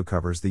article also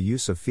covers the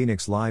use of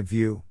Phoenix Live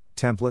View,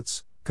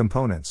 templates,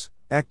 components,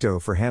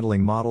 Ecto for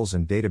handling models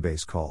and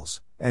database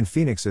calls, and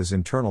Phoenix's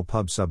internal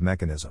pub/sub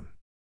mechanism.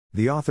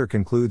 The author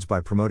concludes by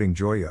promoting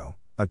Joyo,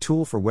 a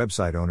tool for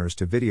website owners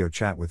to video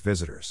chat with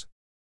visitors.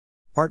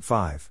 Part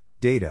 5,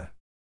 Data.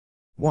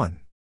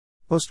 1.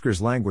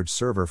 Postgres language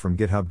server from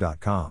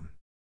github.com.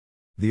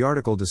 The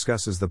article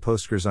discusses the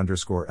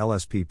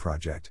Postgres_LSP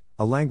project,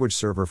 a language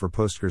server for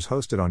Postgres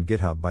hosted on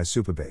GitHub by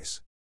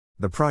Supabase.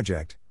 The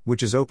project,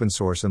 which is open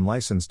source and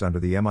licensed under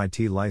the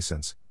MIT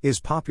license, is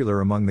popular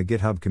among the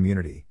GitHub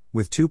community,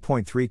 with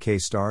 2.3k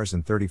stars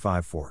and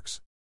 35 forks.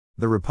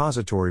 The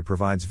repository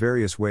provides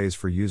various ways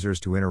for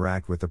users to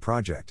interact with the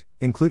project,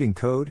 including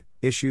code,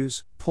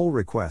 issues, pull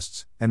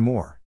requests, and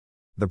more.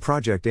 The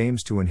project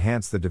aims to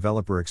enhance the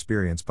developer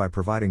experience by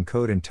providing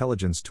code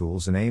intelligence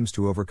tools and aims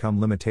to overcome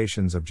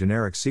limitations of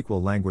generic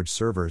SQL language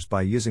servers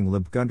by using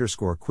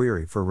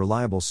libg_query for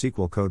reliable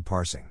SQL code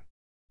parsing.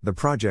 The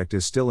project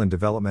is still in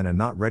development and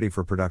not ready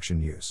for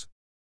production use.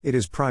 It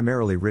is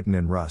primarily written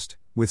in Rust,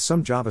 with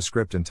some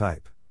JavaScript and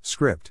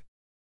TypeScript.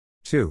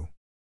 2.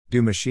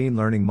 Do machine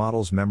learning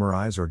models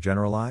memorize or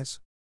generalize?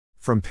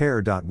 From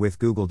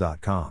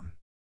pair.withgoogle.com.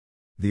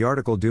 The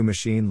article Do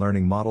Machine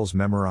Learning Models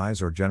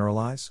Memorize or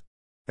Generalize?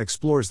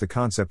 Explores the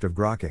concept of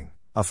grokking,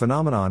 a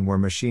phenomenon where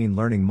machine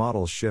learning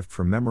models shift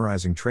from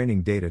memorizing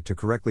training data to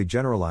correctly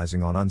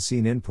generalizing on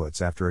unseen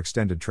inputs after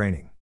extended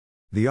training.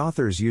 The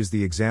authors use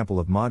the example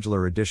of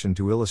modular addition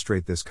to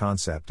illustrate this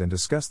concept and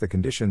discuss the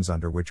conditions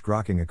under which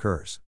grokking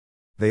occurs.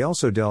 They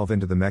also delve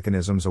into the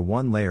mechanisms a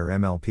one-layer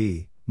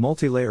MLP,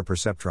 multi-layer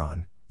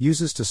perceptron,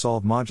 uses to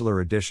solve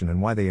modular addition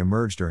and why they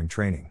emerge during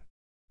training.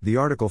 The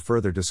article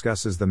further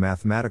discusses the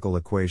mathematical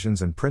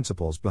equations and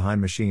principles behind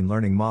machine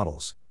learning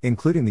models,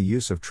 including the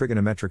use of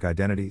trigonometric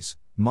identities,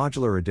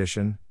 modular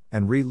addition,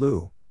 and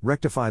ReLU,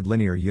 rectified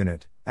linear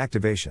unit,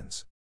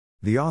 activations.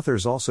 The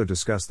authors also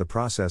discuss the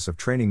process of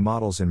training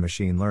models in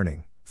machine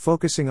learning,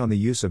 focusing on the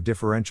use of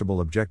differentiable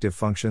objective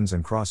functions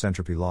and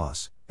cross-entropy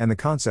loss, and the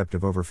concept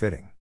of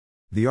overfitting.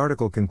 The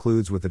article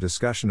concludes with a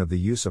discussion of the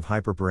use of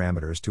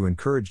hyperparameters to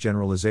encourage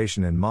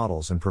generalization in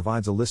models and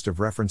provides a list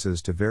of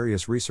references to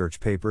various research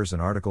papers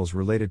and articles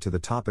related to the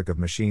topic of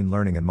machine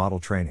learning and model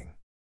training.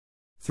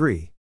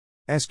 3.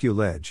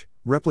 SQLedge,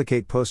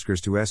 replicate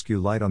Postgres to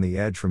SQLite on the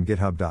edge from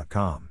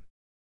github.com.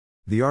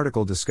 The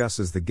article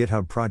discusses the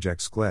GitHub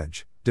project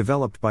SQLedge,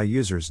 developed by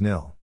users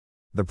nil.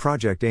 The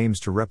project aims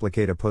to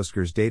replicate a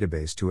Postgres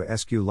database to a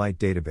SQLite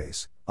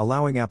database,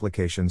 allowing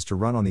applications to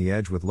run on the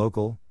edge with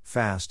local,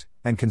 fast,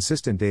 and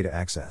consistent data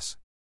access.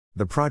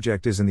 The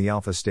project is in the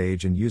alpha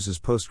stage and uses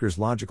Postgres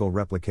logical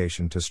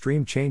replication to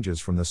stream changes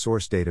from the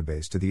source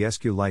database to the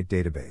SQLite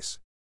database.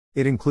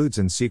 It includes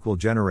an SQL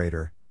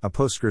generator, a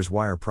Postgres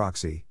wire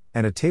proxy,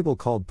 and a table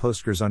called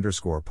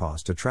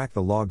Postgres_pos to track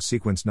the log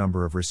sequence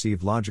number of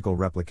received logical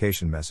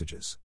replication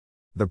messages.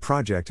 The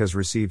project has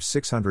received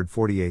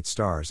 648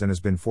 stars and has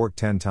been forked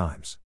 10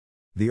 times.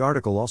 The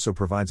article also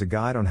provides a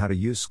guide on how to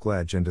use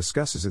Skledge and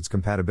discusses its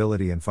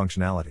compatibility and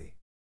functionality.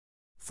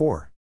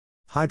 4.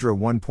 Hydra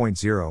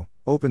 1.0,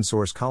 Open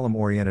Source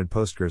Column-Oriented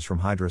Postgres from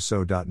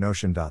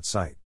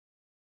hydra.so.notion.site.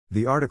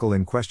 The article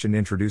in question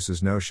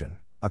introduces Notion,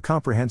 a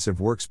comprehensive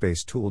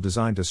workspace tool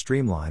designed to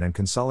streamline and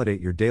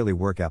consolidate your daily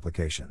work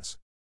applications.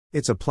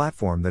 It's a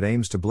platform that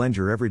aims to blend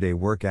your everyday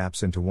work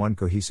apps into one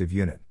cohesive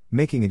unit,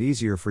 making it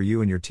easier for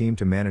you and your team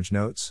to manage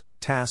notes,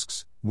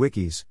 tasks,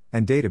 wikis,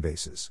 and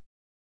databases.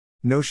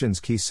 Notion's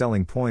key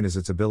selling point is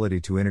its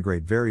ability to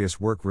integrate various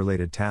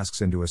work-related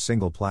tasks into a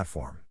single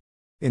platform.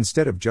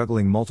 Instead of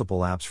juggling multiple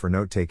apps for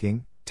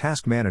note-taking,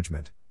 task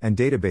management, and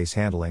database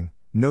handling,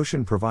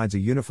 Notion provides a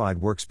unified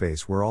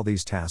workspace where all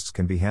these tasks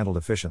can be handled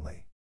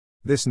efficiently.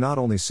 This not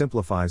only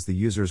simplifies the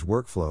user's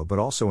workflow but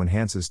also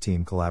enhances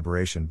team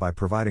collaboration by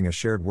providing a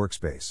shared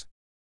workspace.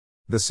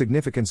 The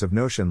significance of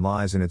Notion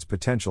lies in its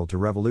potential to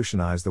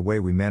revolutionize the way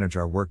we manage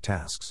our work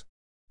tasks.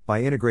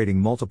 By integrating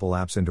multiple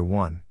apps into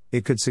one,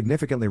 it could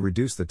significantly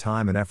reduce the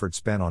time and effort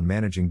spent on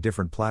managing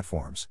different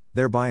platforms,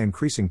 thereby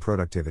increasing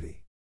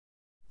productivity.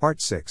 Part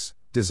 6,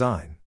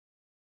 Design.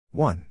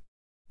 1.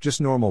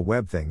 Just Normal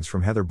Web Things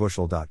from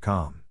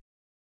heatherbushell.com.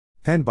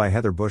 Penned by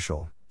Heather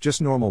Bushell,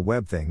 Just Normal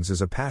Web Things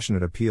is a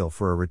passionate appeal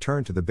for a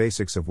return to the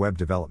basics of web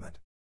development.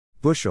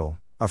 Bushell,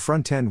 a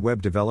front-end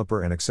web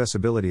developer and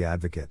accessibility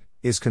advocate,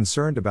 is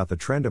concerned about the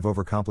trend of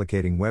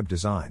overcomplicating web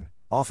design,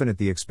 often at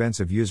the expense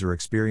of user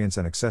experience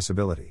and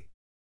accessibility.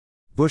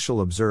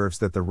 Bushell observes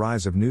that the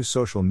rise of new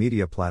social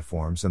media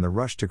platforms and the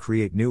rush to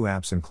create new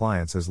apps and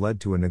clients has led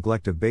to a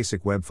neglect of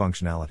basic web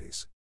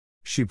functionalities.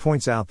 She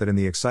points out that in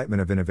the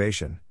excitement of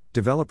innovation,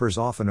 developers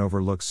often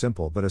overlook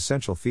simple but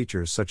essential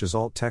features such as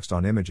alt text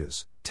on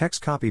images,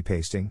 text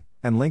copy-pasting,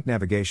 and link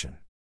navigation.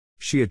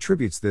 She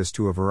attributes this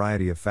to a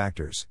variety of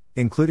factors,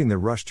 including the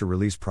rush to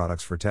release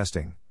products for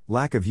testing,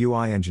 lack of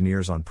UI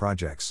engineers on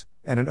projects,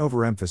 and an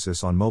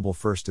overemphasis on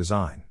mobile-first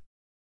design.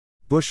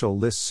 Bushell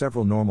lists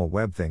several normal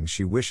web things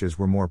she wishes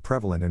were more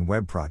prevalent in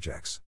web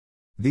projects.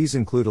 These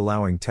include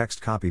allowing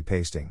text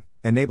copy-pasting,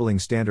 enabling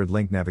standard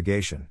link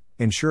navigation,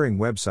 ensuring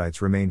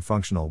websites remain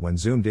functional when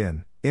zoomed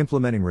in,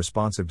 implementing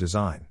responsive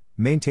design,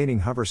 maintaining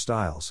hover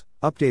styles,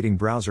 updating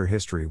browser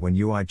history when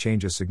UI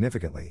changes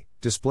significantly,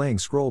 displaying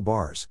scroll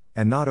bars,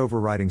 and not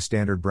overriding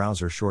standard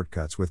browser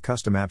shortcuts with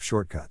custom app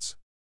shortcuts.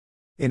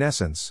 In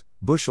essence,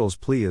 Bushell's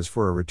plea is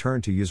for a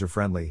return to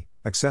user-friendly,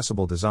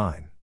 accessible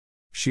design.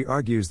 She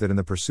argues that in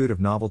the pursuit of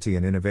novelty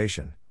and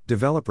innovation,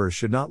 developers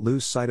should not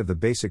lose sight of the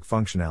basic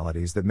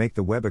functionalities that make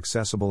the web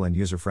accessible and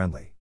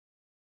user-friendly.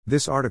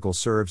 This article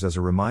serves as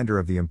a reminder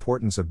of the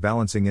importance of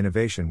balancing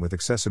innovation with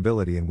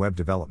accessibility in web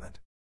development.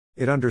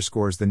 It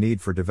underscores the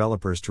need for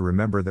developers to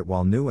remember that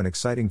while new and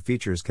exciting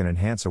features can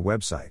enhance a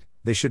website,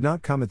 they should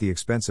not come at the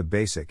expense of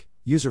basic,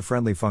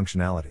 user-friendly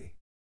functionality.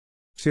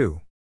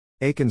 2.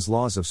 Aiken's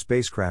Laws of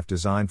Spacecraft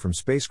Design from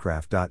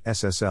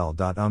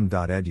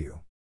spacecraft.ssl.um.edu.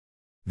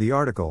 The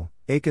article,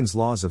 Aiken's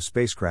Laws of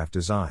Spacecraft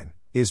Design,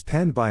 is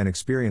penned by an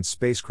experienced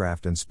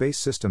spacecraft and space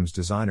systems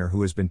designer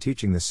who has been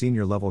teaching the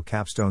senior-level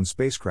capstone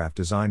spacecraft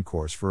design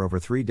course for over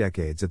 3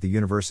 decades at the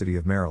University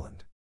of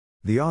Maryland.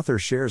 The author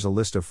shares a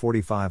list of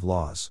 45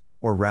 laws,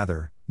 or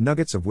rather,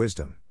 nuggets of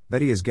wisdom,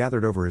 that he has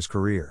gathered over his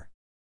career.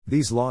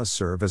 These laws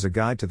serve as a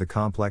guide to the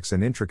complex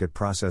and intricate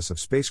process of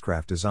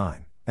spacecraft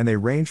design, and they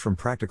range from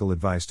practical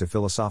advice to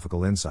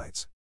philosophical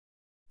insights.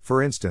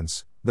 For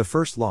instance, the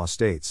first law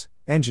states,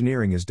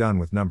 engineering is done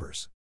with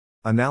numbers.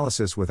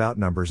 Analysis without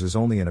numbers is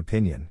only an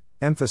opinion,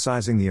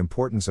 emphasizing the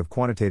importance of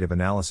quantitative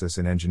analysis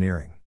in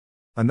engineering.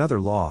 Another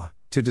law,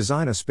 to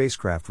design a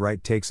spacecraft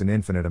right takes an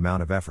infinite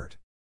amount of effort.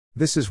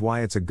 This is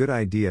why it's a good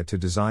idea to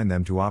design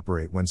them to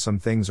operate when some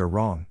things are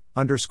wrong,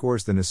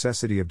 underscores the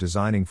necessity of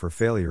designing for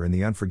failure in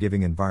the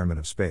unforgiving environment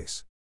of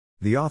space.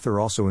 The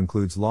author also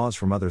includes laws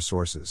from other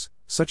sources,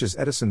 such as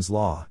Edison's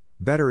law,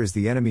 better is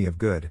the enemy of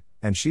good,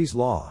 and Shee's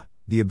law,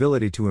 the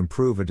ability to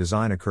improve a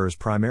design occurs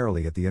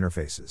primarily at the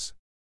interfaces.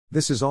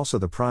 This is also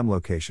the prime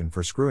location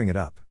for screwing it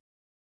up.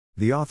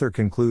 The author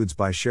concludes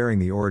by sharing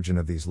the origin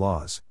of these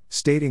laws,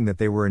 stating that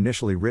they were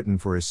initially written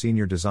for his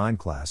senior design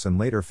class and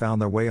later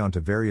found their way onto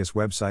various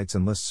websites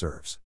and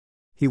listservs.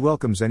 He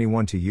welcomes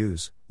anyone to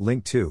use,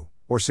 link to,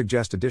 or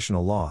suggest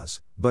additional laws,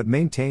 but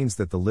maintains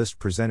that the list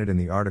presented in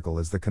the article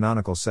is the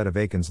canonical set of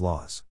Aiken's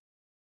laws.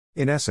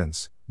 In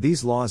essence,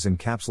 these laws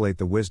encapsulate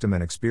the wisdom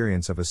and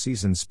experience of a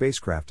seasoned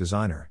spacecraft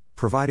designer,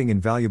 providing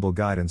invaluable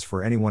guidance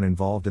for anyone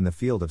involved in the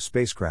field of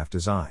spacecraft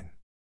design.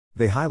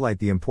 They highlight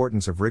the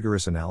importance of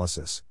rigorous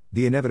analysis,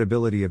 the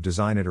inevitability of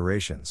design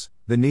iterations,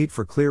 the need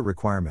for clear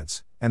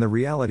requirements, and the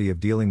reality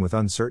of dealing with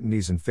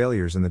uncertainties and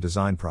failures in the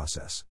design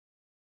process.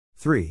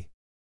 3.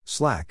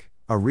 Slack,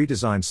 a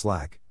redesigned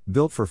Slack,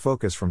 built for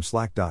focus from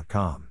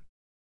slack.com.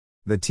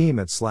 The team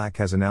at Slack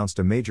has announced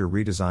a major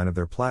redesign of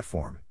their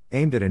platform,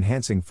 aimed at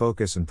enhancing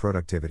focus and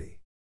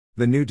productivity.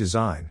 The new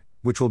design,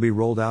 which will be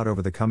rolled out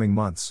over the coming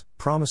months,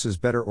 promises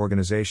better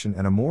organization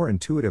and a more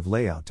intuitive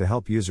layout to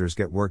help users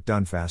get work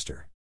done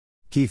faster.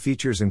 Key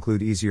features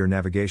include easier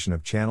navigation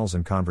of channels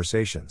and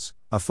conversations,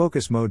 a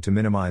focus mode to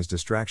minimize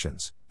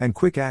distractions, and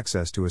quick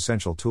access to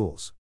essential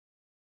tools.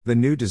 The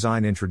new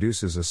design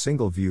introduces a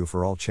single view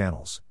for all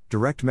channels,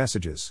 direct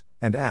messages,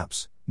 and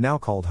apps, now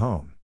called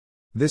Home.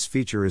 This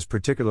feature is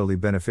particularly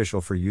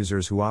beneficial for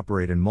users who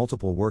operate in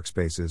multiple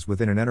workspaces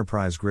within an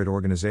enterprise grid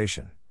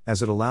organization,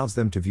 as it allows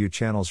them to view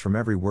channels from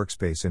every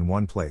workspace in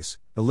one place,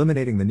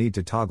 eliminating the need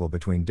to toggle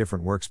between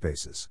different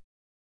workspaces.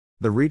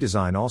 The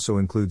redesign also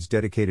includes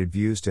dedicated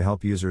views to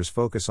help users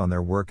focus on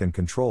their work and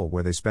control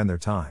where they spend their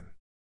time.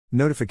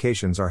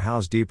 Notifications are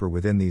housed deeper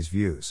within these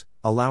views,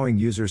 allowing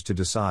users to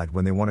decide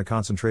when they want to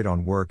concentrate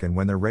on work and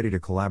when they're ready to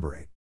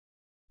collaborate.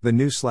 The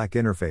new Slack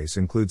interface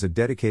includes a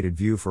dedicated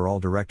view for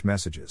all direct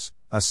messages,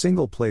 a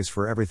single place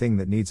for everything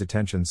that needs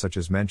attention such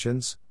as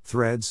mentions,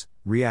 threads,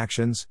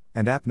 reactions,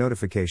 and app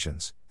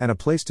notifications, and a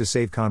place to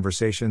save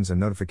conversations and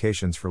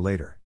notifications for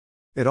later.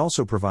 It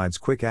also provides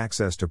quick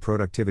access to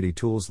productivity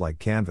tools like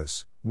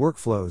Canvas,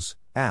 workflows,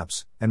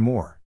 apps, and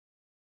more.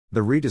 The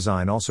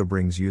redesign also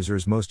brings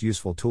users' most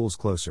useful tools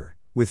closer,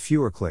 with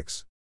fewer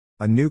clicks.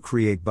 A new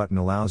Create button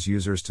allows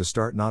users to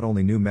start not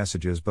only new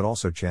messages but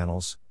also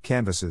channels,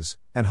 canvases,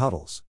 and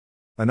huddles.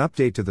 An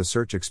update to the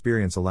search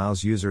experience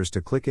allows users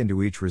to click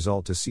into each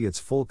result to see its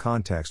full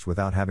context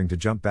without having to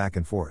jump back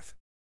and forth.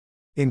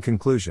 In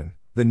conclusion,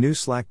 the new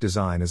Slack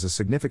design is a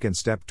significant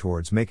step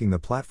towards making the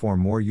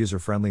platform more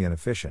user-friendly and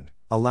efficient,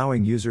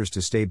 allowing users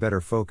to stay better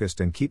focused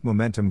and keep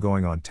momentum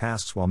going on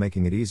tasks while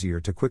making it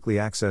easier to quickly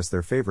access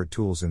their favorite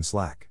tools in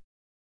Slack.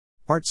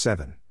 Part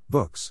 7.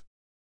 Books.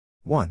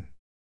 1.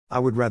 I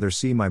would rather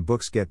see my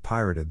books get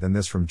pirated than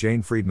this from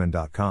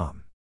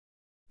JaneFriedman.com.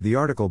 The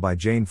article by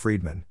Jane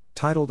Friedman,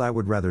 titled I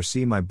Would Rather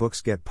See My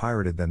Books Get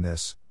Pirated Than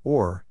This,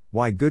 or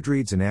Why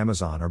Goodreads and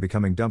Amazon Are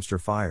Becoming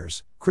Dumpster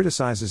Fires,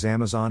 criticizes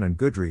Amazon and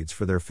Goodreads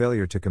for their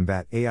failure to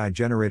combat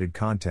AI-generated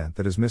content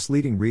that is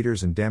misleading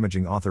readers and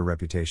damaging author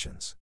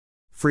reputations.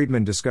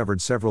 Friedman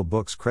discovered several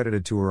books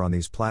credited to her on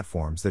these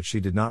platforms that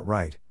she did not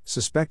write,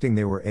 suspecting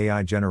they were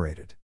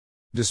AI-generated.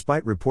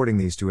 Despite reporting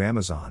these to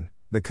Amazon,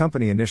 the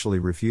company initially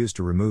refused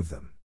to remove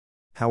them.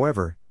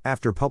 However,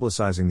 after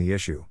publicizing the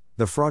issue,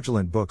 the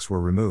fraudulent books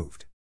were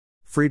removed.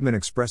 Friedman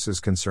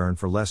expresses concern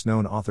for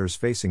less-known authors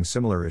facing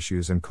similar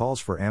issues and calls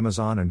for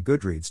Amazon and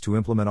Goodreads to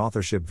implement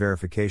authorship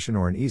verification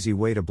or an easy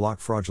way to block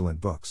fraudulent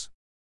books.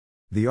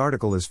 The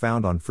article is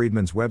found on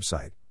Friedman's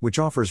website, which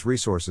offers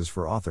resources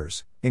for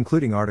authors,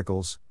 including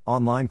articles,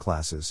 online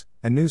classes,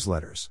 and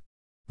newsletters.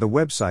 The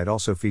website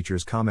also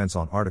features comments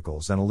on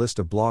articles and a list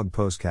of blog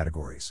post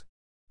categories.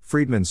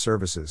 Friedman's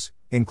services,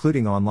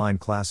 including online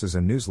classes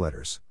and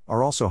newsletters,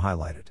 are also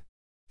highlighted.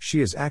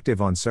 She is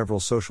active on several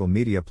social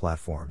media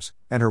platforms,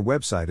 and her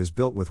website is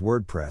built with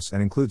WordPress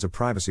and includes a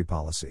privacy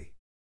policy.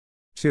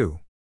 2.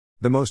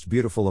 The Most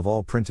Beautiful of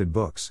All Printed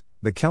Books,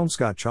 The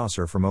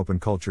Kelmscott-Chaucer from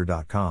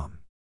OpenCulture.com.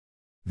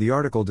 The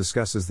article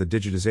discusses the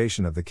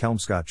digitization of the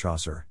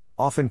Kelmscott-Chaucer,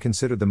 often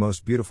considered the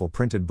most beautiful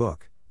printed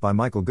book, by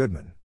Michael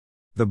Goodman.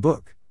 The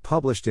book,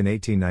 published in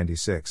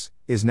 1896,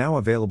 is now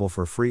available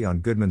for free on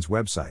Goodman's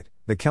website,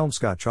 the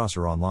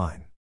Kelmscott-Chaucer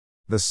Online.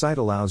 The site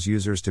allows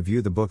users to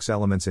view the book's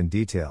elements in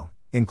detail,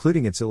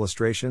 including its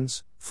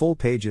illustrations, full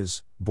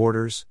pages,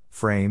 borders,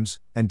 frames,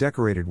 and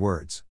decorated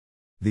words.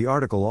 The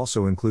article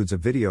also includes a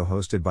video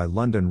hosted by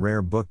London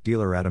rare book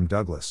dealer Adam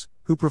Douglas,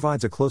 who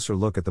provides a closer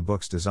look at the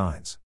book's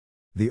designs.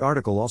 The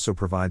article also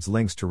provides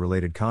links to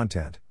related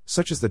content,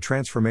 such as the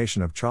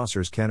transformation of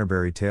Chaucer's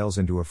Canterbury Tales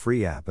into a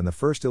free app and the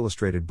first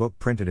illustrated book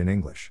printed in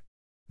English.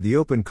 The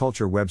Open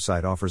Culture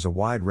website offers a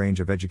wide range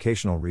of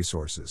educational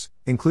resources,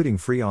 including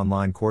free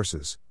online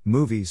courses,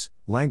 movies,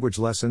 language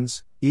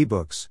lessons,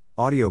 ebooks,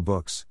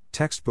 audiobooks,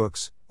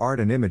 textbooks, art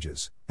and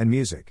images, and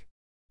music.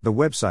 The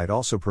website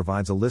also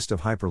provides a list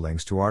of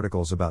hyperlinks to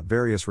articles about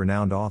various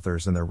renowned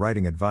authors and their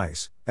writing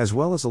advice, as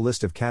well as a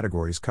list of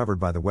categories covered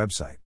by the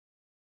website.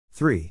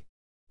 3.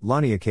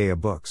 Laniakea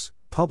Books,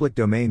 public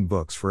domain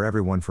books for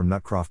everyone from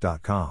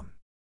Nutcroft.com.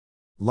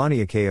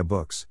 Laniakea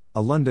Books,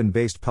 a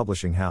London-based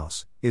publishing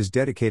house, is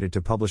dedicated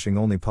to publishing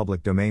only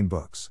public domain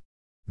books.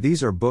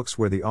 These are books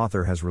where the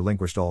author has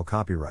relinquished all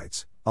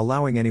copyrights,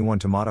 allowing anyone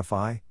to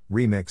modify,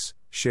 remix,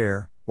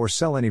 share, or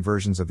sell any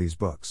versions of these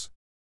books.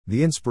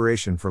 The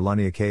inspiration for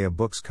Laniakea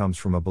Books comes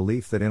from a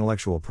belief that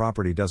intellectual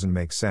property doesn't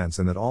make sense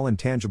and that all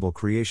intangible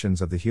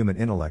creations of the human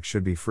intellect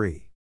should be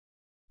free.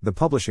 The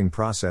publishing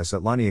process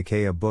at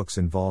Laniakea Books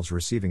involves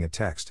receiving a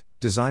text,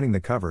 designing the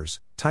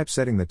covers,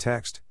 typesetting the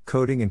text,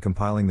 coding and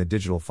compiling the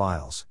digital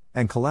files,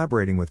 and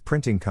collaborating with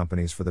printing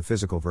companies for the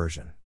physical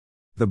version.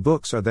 The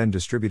books are then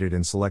distributed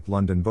in select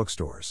London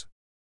bookstores.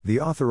 The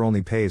author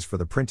only pays for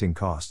the printing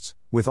costs,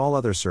 with all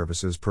other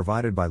services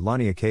provided by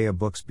Laniakea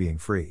Books being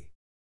free.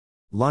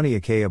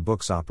 Laniakea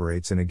Books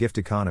operates in a gift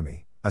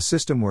economy, a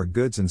system where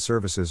goods and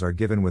services are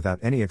given without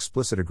any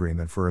explicit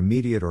agreement for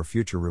immediate or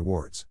future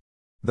rewards.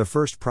 The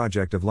first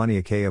project of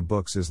Laniakea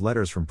Books is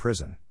Letters from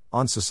Prison,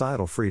 on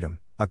Societal Freedom,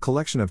 a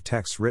collection of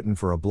texts written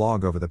for a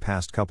blog over the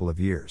past couple of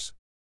years.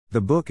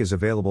 The book is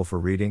available for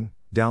reading,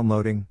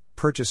 downloading,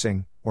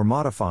 purchasing, or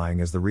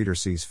modifying as the reader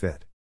sees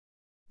fit.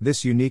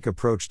 This unique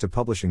approach to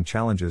publishing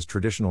challenges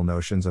traditional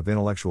notions of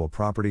intellectual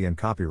property and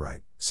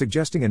copyright,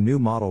 suggesting a new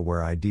model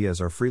where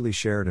ideas are freely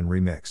shared and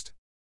remixed.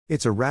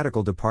 It's a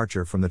radical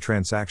departure from the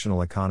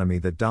transactional economy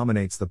that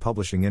dominates the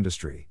publishing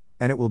industry,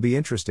 and it will be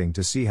interesting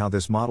to see how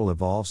this model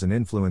evolves and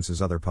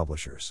influences other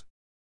publishers.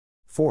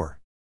 4.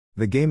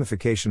 The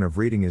gamification of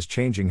reading is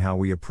changing how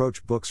we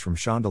approach books from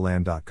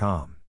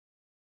Shondaland.com.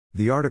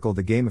 The article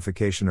The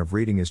Gamification of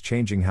Reading is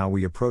Changing How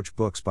We Approach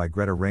Books by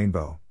Greta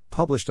Rainbow,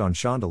 published on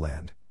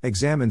Shondaland,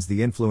 examines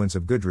the influence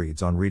of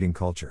Goodreads on reading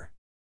culture.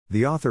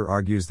 The author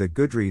argues that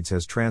Goodreads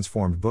has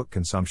transformed book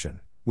consumption,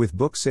 with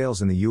book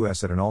sales in the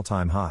US at an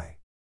all-time high.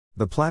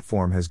 The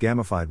platform has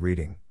gamified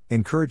reading,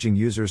 encouraging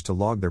users to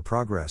log their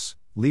progress,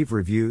 leave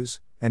reviews,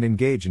 and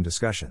engage in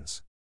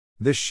discussions.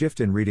 This shift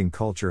in reading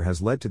culture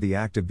has led to the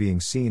act of being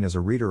seen as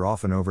a reader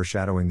often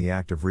overshadowing the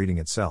act of reading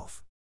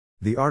itself.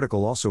 The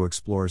article also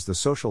explores the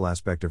social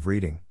aspect of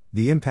reading,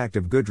 the impact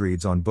of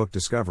Goodreads on book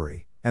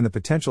discovery, and the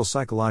potential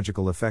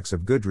psychological effects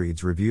of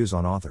Goodreads reviews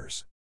on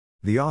authors.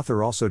 The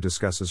author also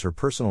discusses her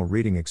personal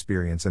reading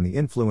experience and the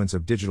influence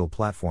of digital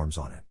platforms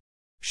on it.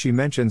 She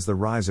mentions the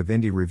rise of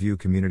indie review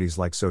communities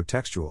like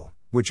SoTextual,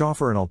 which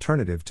offer an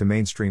alternative to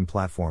mainstream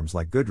platforms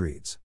like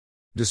Goodreads.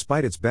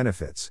 Despite its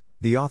benefits,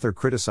 the author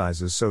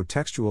criticizes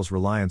SoTextual's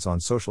reliance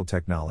on social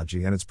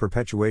technology and its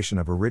perpetuation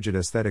of a rigid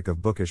aesthetic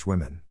of bookish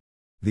women.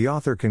 The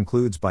author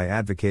concludes by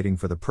advocating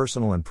for the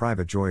personal and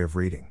private joy of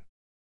reading.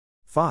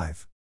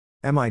 5.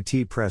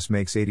 MIT Press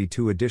makes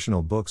 82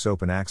 additional books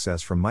open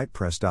access from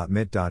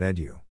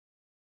mitpress.mit.edu.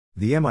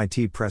 The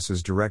MIT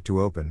Press's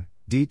direct-to-open,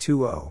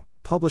 D2O,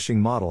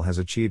 publishing model has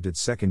achieved its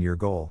second-year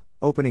goal,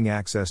 opening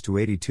access to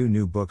 82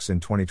 new books in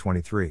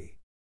 2023.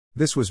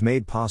 This was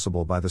made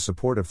possible by the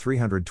support of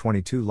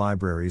 322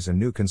 libraries and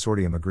new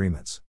consortium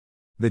agreements.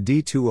 The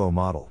D2O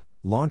model,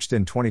 launched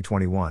in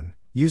 2021,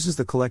 uses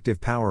the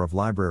collective power of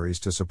libraries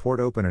to support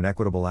open and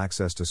equitable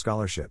access to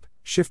scholarship,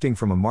 shifting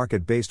from a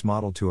market-based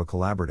model to a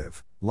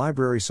collaborative,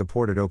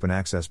 library-supported open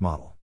access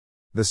model.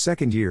 The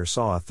second year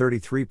saw a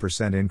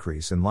 33%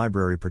 increase in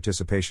library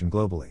participation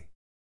globally.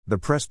 The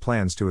press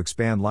plans to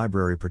expand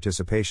library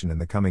participation in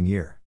the coming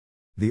year.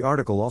 The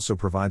article also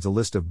provides a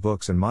list of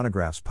books and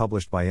monographs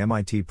published by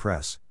MIT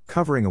Press,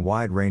 covering a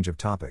wide range of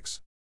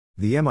topics.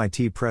 The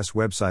MIT Press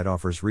website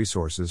offers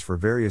resources for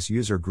various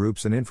user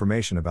groups and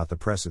information about the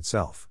press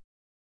itself.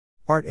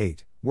 Part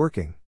 8.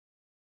 Working.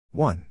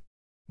 1.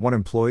 Want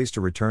employees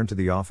to return to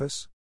the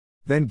office?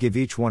 Then give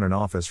each one an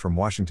office from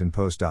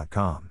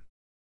WashingtonPost.com.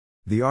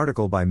 The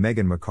article by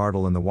Megan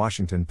McArdle in the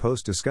Washington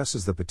Post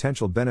discusses the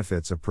potential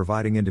benefits of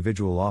providing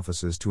individual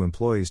offices to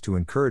employees to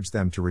encourage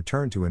them to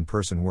return to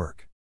in-person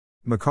work.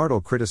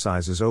 McArdle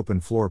criticizes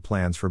open floor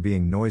plans for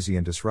being noisy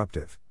and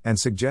disruptive, and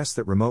suggests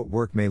that remote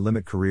work may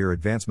limit career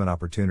advancement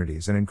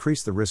opportunities and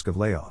increase the risk of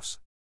layoffs.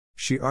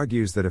 She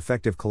argues that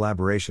effective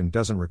collaboration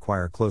doesn't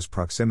require close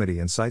proximity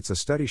and cites a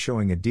study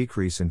showing a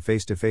decrease in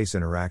face-to-face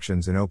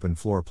interactions in open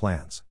floor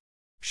plans.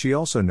 She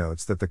also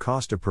notes that the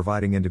cost of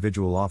providing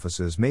individual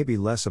offices may be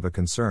less of a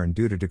concern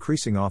due to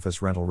decreasing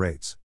office rental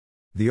rates.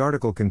 The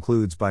article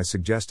concludes by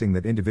suggesting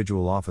that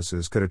individual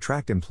offices could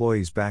attract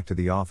employees back to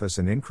the office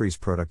and increase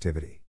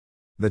productivity.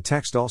 The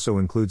text also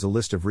includes a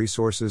list of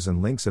resources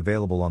and links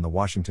available on the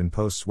Washington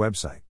Post's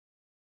website.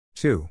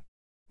 2.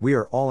 We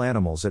Are All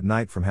Animals at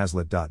Night from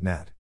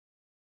Hazlitt.net.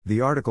 The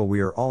article We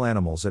Are All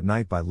Animals at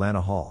Night by Lana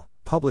Hall,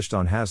 published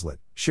on Hazlitt,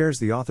 shares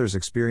the author's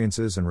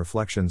experiences and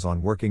reflections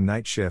on working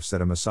night shifts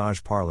at a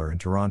massage parlor in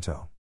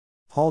Toronto.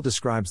 Hall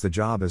describes the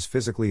job as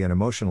physically and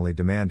emotionally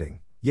demanding,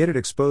 yet it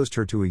exposed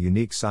her to a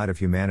unique side of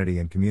humanity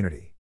and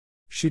community.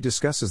 She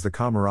discusses the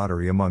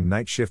camaraderie among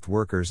night shift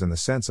workers and the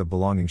sense of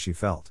belonging she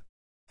felt.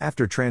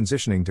 After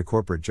transitioning to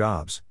corporate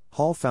jobs,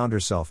 Hall found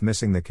herself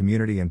missing the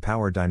community and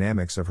power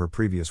dynamics of her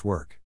previous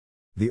work.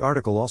 The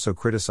article also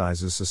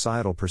criticizes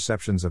societal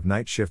perceptions of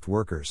night shift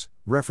workers,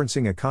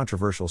 referencing a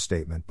controversial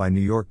statement by New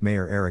York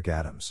Mayor Eric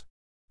Adams.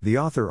 The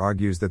author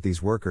argues that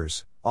these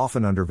workers,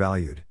 often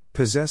undervalued,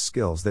 possess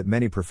skills that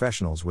many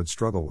professionals would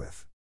struggle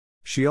with.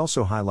 She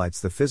also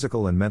highlights the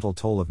physical and mental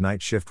toll of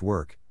night shift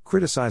work,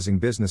 criticizing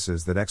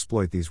businesses that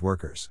exploit these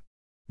workers.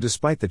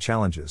 Despite the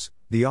challenges,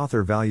 the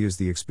author values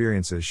the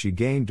experiences she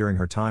gained during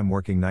her time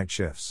working night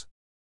shifts.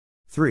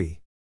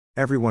 3.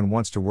 Everyone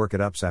wants to work at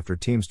UPS after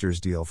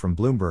Teamsters deal from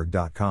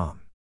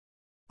Bloomberg.com.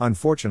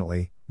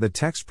 Unfortunately, the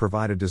text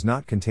provided does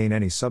not contain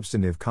any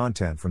substantive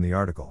content from the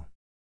article.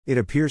 It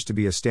appears to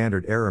be a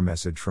standard error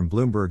message from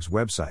Bloomberg's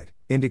website,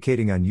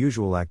 indicating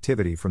unusual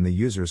activity from the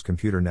user's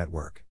computer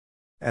network.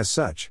 As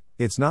such,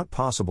 it's not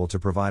possible to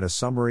provide a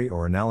summary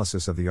or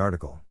analysis of the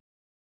article.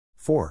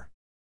 4.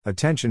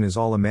 Attention is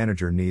all a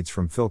manager needs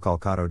from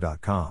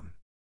philcalcato.com.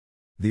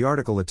 The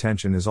article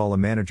Attention is All a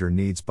Manager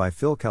Needs by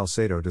Phil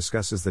Calcedo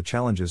discusses the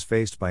challenges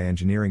faced by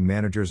engineering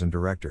managers and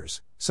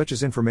directors, such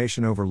as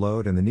information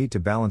overload and the need to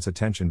balance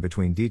attention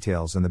between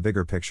details and the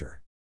bigger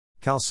picture.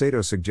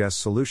 Calcedo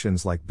suggests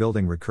solutions like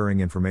building recurring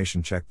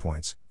information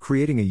checkpoints,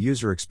 creating a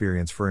user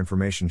experience for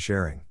information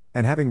sharing,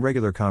 and having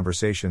regular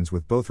conversations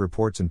with both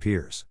reports and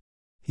peers.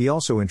 He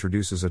also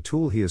introduces a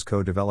tool he is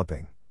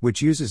co-developing,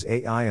 which uses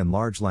AI and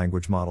large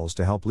language models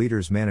to help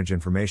leaders manage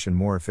information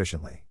more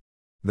efficiently.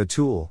 The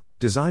tool,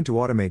 designed to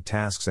automate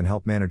tasks and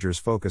help managers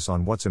focus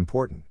on what's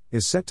important,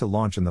 is set to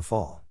launch in the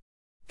fall.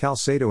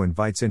 Calcedo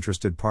invites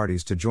interested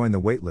parties to join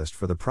the waitlist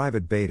for the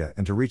private beta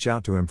and to reach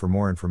out to him for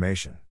more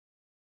information.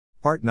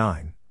 Part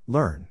 9.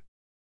 Learn.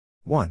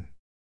 1.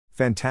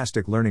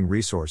 Fantastic learning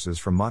resources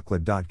from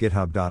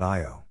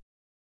motlid.github.io.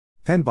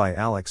 Penned by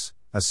Alex,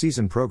 a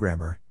seasoned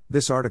programmer,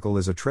 this article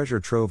is a treasure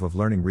trove of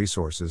learning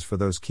resources for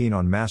those keen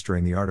on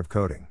mastering the art of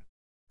coding.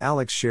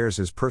 Alex shares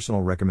his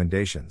personal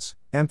recommendations,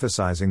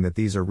 emphasizing that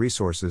these are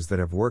resources that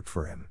have worked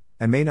for him,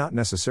 and may not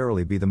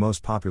necessarily be the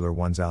most popular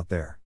ones out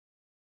there.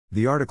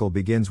 The article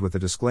begins with a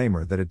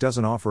disclaimer that it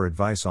doesn't offer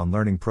advice on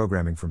learning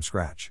programming from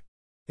scratch.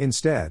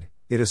 Instead,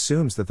 it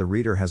assumes that the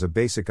reader has a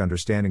basic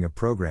understanding of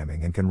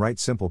programming and can write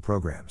simple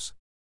programs.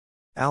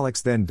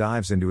 Alex then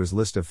dives into his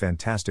list of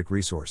fantastic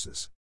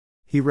resources.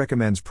 He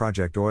recommends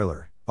Project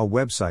Euler, a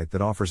website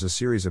that offers a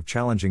series of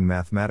challenging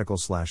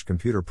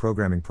mathematical/computer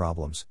programming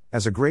problems,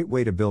 as a great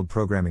way to build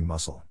programming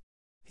muscle.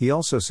 He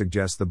also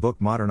suggests the book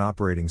Modern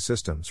Operating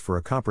Systems for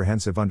a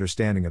comprehensive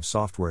understanding of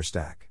software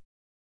stack.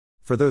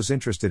 For those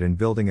interested in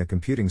building a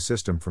computing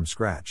system from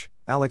scratch,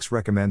 Alex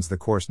recommends the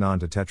course None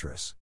to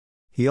Tetris.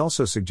 He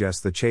also suggests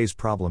the Chase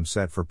problem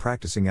set for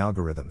practicing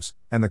algorithms,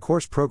 and the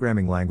course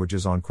Programming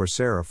Languages on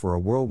Coursera for a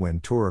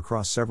whirlwind tour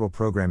across several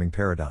programming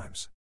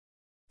paradigms.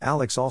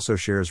 Alex also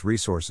shares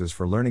resources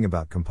for learning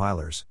about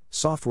compilers,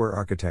 software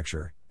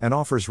architecture, and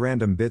offers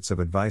random bits of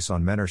advice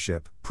on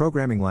mentorship,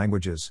 programming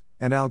languages,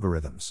 and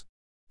algorithms.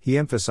 He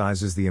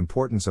emphasizes the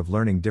importance of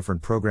learning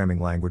different programming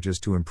languages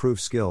to improve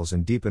skills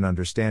and deepen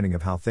understanding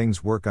of how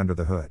things work under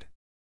the hood.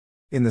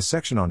 In the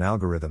section on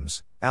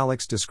algorithms,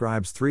 Alex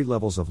describes 3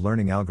 levels of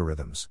learning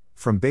algorithms,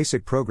 from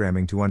basic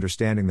programming to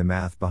understanding the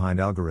math behind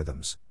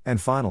algorithms,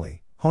 and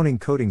finally, honing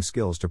coding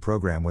skills to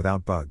program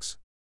without bugs.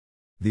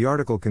 The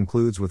article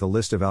concludes with a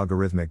list of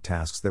algorithmic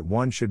tasks that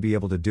one should be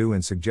able to do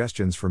and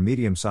suggestions for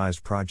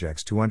medium-sized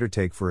projects to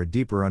undertake for a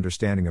deeper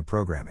understanding of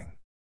programming.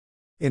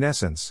 In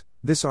essence,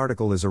 this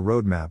article is a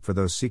roadmap for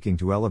those seeking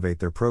to elevate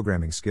their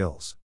programming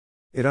skills.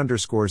 It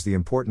underscores the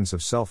importance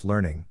of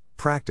self-learning,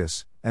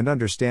 practice, and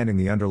understanding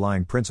the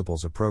underlying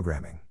principles of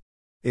programming.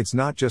 It's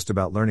not just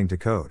about learning to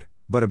code,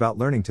 but about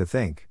learning to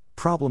think,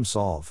 problem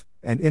solve,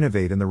 and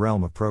innovate in the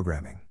realm of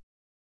programming.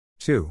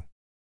 2.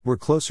 We're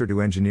closer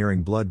to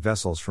engineering blood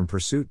vessels from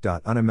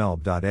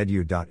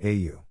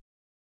pursuit.unmelb.edu.au.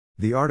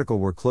 The article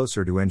We're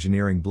Closer to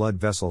Engineering Blood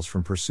Vessels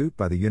from Pursuit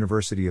by the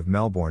University of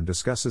Melbourne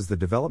discusses the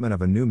development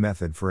of a new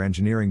method for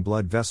engineering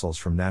blood vessels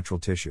from natural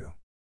tissue.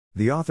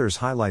 The authors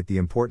highlight the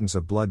importance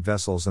of blood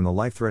vessels and the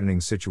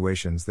life-threatening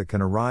situations that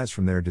can arise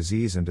from their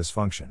disease and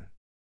dysfunction.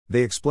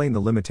 They explain the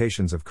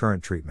limitations of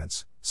current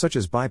treatments, such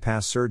as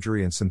bypass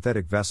surgery and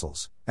synthetic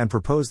vessels, and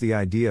propose the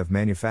idea of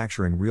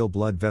manufacturing real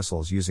blood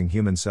vessels using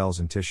human cells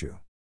and tissue.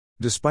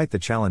 Despite the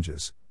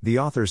challenges, the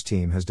authors'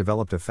 team has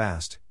developed a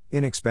fast,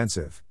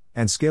 inexpensive,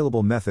 and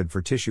scalable method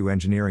for tissue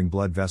engineering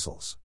blood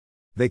vessels.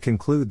 They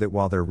conclude that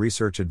while their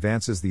research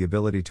advances the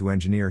ability to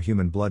engineer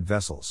human blood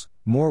vessels,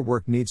 more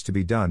work needs to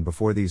be done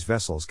before these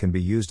vessels can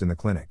be used in the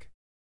clinic.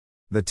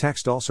 The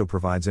text also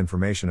provides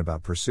information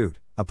about Pursuit,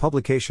 a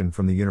publication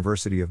from the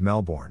University of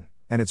Melbourne,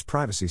 and its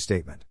privacy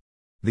statement.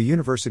 The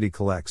university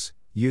collects,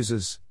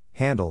 uses,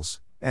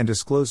 handles, and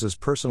discloses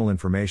personal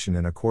information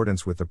in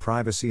accordance with the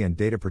Privacy and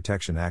Data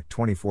Protection Act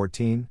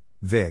 2014,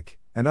 VIC,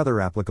 and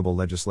other applicable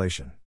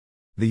legislation.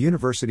 The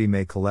university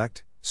may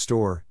collect,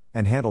 store,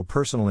 and handle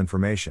personal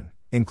information,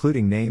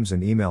 including names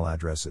and email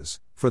addresses,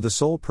 for the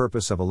sole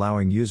purpose of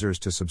allowing users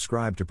to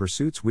subscribe to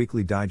Pursuit's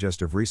weekly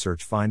digest of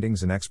research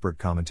findings and expert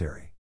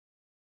commentary.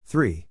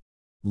 3.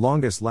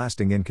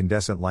 Longest-lasting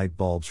incandescent light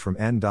bulbs from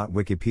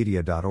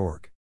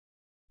n.wikipedia.org.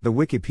 The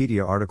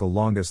Wikipedia article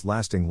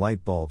Longest-lasting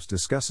light bulbs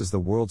discusses the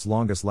world's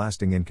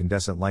longest-lasting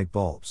incandescent light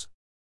bulbs.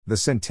 The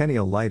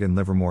Centennial Light in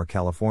Livermore,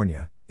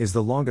 California, is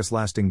the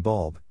longest-lasting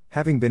bulb,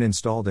 having been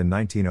installed in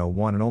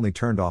 1901 and only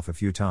turned off a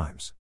few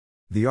times.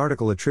 The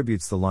article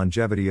attributes the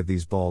longevity of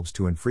these bulbs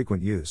to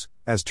infrequent use,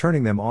 as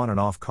turning them on and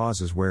off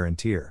causes wear and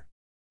tear.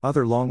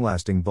 Other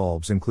long-lasting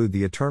bulbs include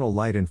the Eternal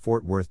Light in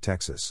Fort Worth,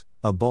 Texas,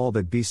 a bulb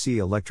at BC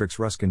Electric's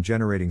Ruskin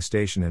Generating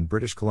Station in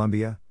British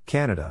Columbia,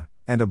 Canada,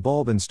 and a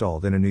bulb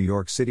installed in a New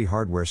York City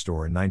hardware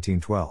store in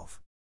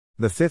 1912.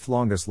 The 5th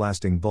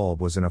longest-lasting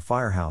bulb was in a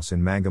firehouse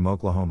in Mangum,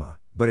 Oklahoma,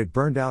 but it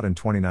burned out in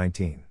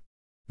 2019.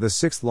 The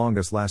 6th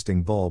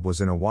longest-lasting bulb was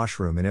in a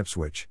washroom in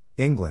Ipswich,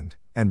 England,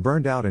 and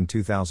burned out in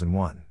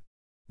 2001.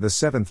 The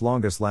 7th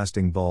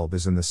longest-lasting bulb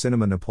is in the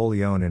Cinema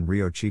Napoleon in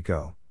Rio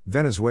Chico,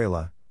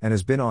 Venezuela, and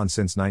has been on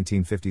since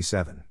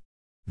 1957.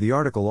 The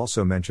article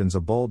also mentions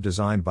a bulb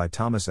designed by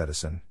Thomas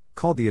Edison,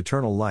 called the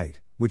Eternal Light,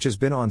 which has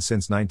been on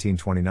since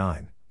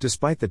 1929,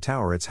 despite the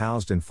tower it's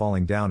housed in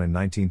falling down in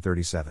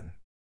 1937.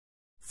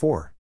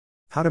 4.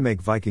 How to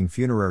make Viking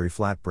funerary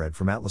flatbread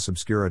from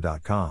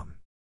atlasobscura.com.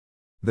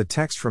 The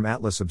text from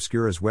Atlas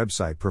Obscura's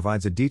website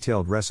provides a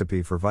detailed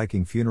recipe for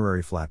Viking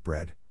funerary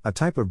flatbread, a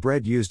type of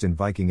bread used in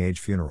Viking Age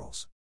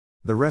funerals.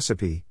 The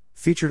recipe,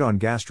 featured on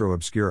Gastro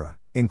Obscura,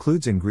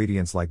 includes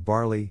ingredients like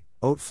barley,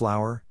 oat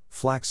flour,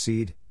 flax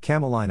seed,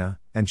 camelina,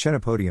 and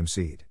chenopodium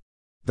seed.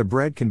 The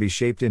bread can be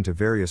shaped into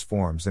various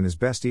forms and is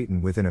best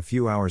eaten within a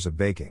few hours of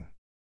baking.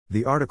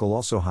 The article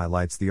also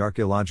highlights the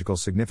archaeological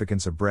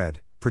significance of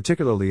bread,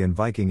 particularly in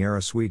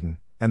Viking-era Sweden,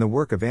 and the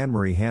work of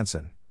Anne-Marie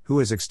Hansen, who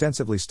has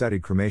extensively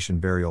studied cremation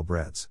burial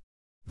breads.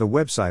 The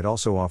website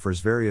also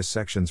offers various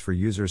sections for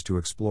users to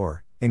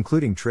explore,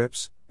 including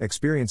trips,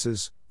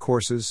 experiences,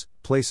 courses,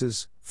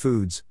 places,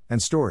 foods,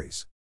 and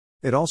stories.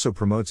 It also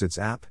promotes its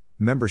app,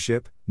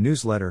 membership,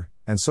 newsletter,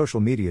 and social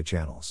media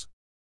channels.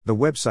 The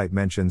website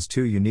mentions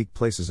 2 unique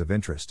places of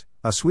interest,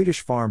 a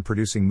Swedish farm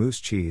producing moose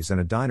cheese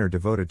and a diner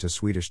devoted to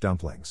Swedish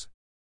dumplings.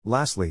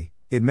 Lastly,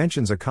 it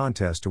mentions a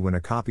contest to win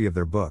a copy of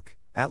their book,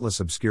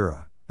 Atlas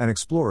Obscura, An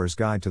Explorer's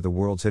Guide to the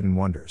World's Hidden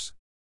Wonders.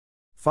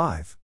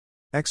 5.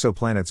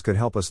 Exoplanets could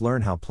help us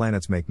learn how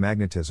planets make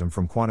magnetism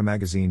from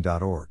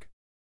quantummagazine.org.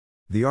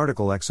 The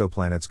article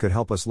Exoplanets Could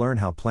Help Us Learn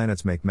How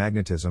Planets Make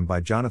Magnetism by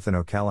Jonathan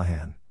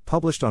O'Callaghan,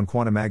 published on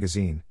Quantum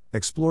Magazine,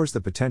 explores the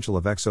potential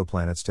of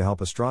exoplanets to help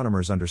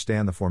astronomers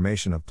understand the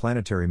formation of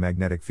planetary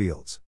magnetic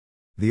fields.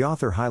 The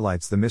author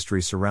highlights the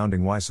mystery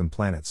surrounding why some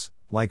planets,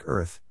 like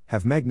Earth,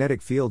 have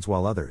magnetic fields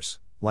while others,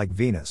 like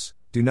Venus,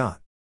 do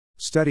not.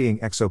 Studying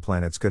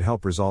exoplanets could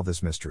help resolve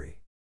this mystery.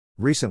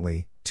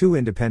 Recently, 2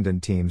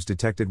 independent teams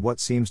detected what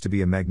seems to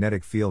be a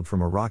magnetic field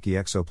from a rocky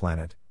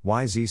exoplanet,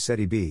 YZ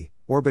Ceti b,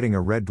 orbiting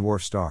a red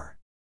dwarf star.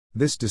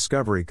 This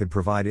discovery could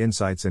provide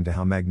insights into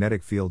how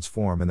magnetic fields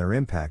form and their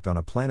impact on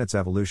a planet's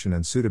evolution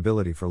and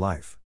suitability for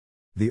life.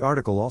 The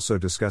article also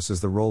discusses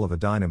the role of a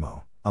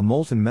dynamo, a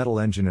molten metal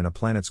engine in a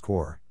planet's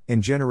core,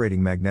 in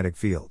generating magnetic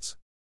fields.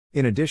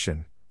 In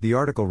addition, the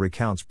article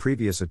recounts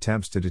previous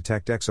attempts to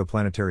detect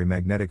exoplanetary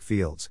magnetic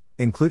fields,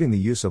 including the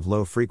use of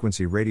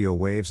low-frequency radio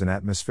waves and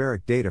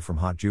atmospheric data from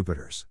hot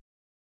Jupiters.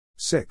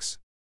 6.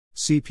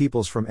 See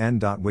Peoples from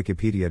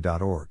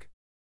n.wikipedia.org.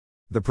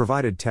 The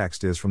provided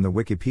text is from the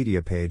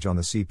Wikipedia page on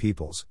the Sea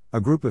Peoples, a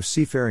group of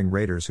seafaring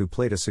raiders who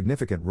played a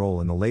significant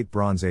role in the Late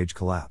Bronze Age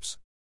collapse.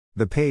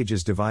 The page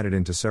is divided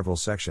into several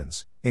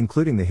sections,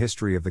 including the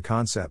history of the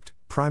concept,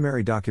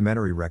 primary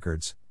documentary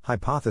records,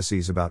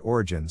 hypotheses about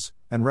origins,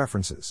 and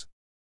references.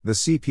 The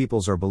Sea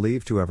Peoples are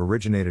believed to have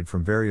originated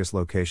from various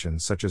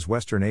locations such as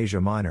Western Asia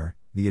Minor,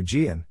 the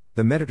Aegean,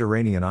 the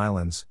Mediterranean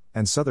islands,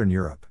 and Southern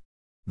Europe.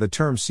 The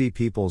term Sea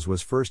Peoples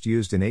was first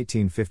used in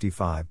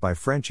 1855 by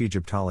French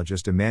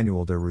Egyptologist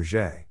Emmanuel de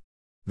Rouget.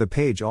 The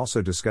page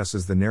also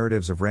discusses the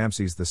narratives of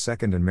Ramses II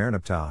and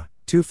Merneptah,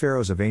 2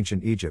 pharaohs of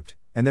ancient Egypt,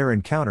 and their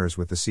encounters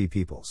with the Sea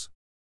Peoples.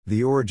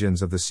 The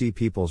origins of the Sea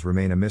Peoples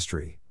remain a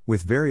mystery,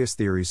 with various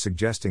theories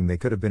suggesting they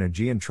could have been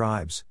Aegean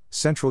tribes,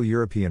 Central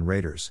European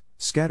raiders,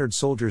 scattered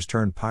soldiers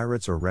turned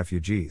pirates or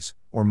refugees,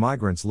 or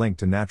migrants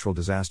linked to natural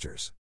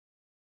disasters.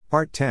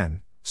 Part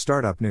 10,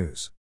 Startup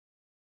News.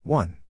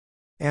 1.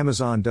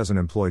 Amazon doesn't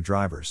employ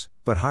drivers,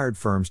 but hired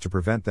firms to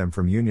prevent them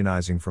from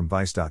unionizing from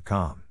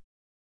Vice.com.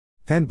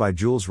 Penned by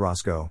Jules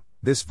Roscoe,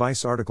 this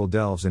Vice article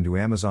delves into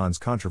Amazon's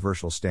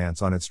controversial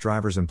stance on its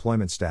drivers'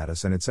 employment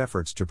status and its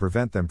efforts to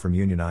prevent them from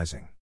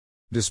unionizing.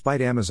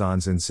 Despite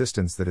Amazon's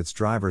insistence that its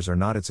drivers are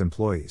not its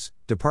employees,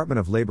 Department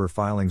of Labor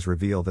filings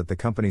reveal that the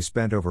company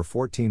spent over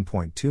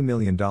 $14.2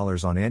 million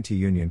on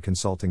anti-union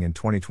consulting in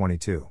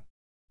 2022.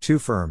 2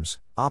 firms,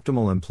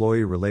 Optimal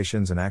Employee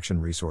Relations and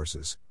Action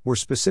Resources, were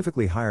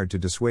specifically hired to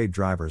dissuade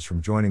drivers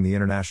from joining the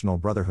International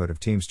Brotherhood of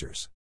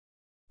Teamsters.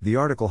 The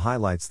article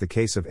highlights the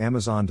case of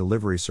Amazon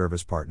Delivery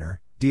Service Partner,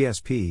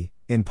 DSP,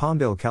 in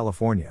Palmdale,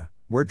 California,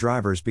 where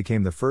drivers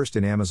became the first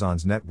in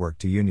Amazon's network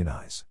to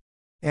unionize.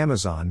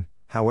 Amazon,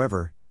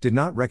 however, did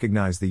not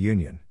recognize the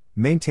union,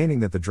 maintaining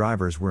that the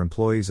drivers were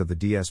employees of the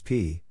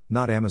DSP,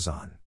 not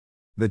Amazon.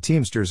 The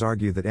Teamsters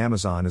argue that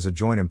Amazon is a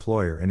joint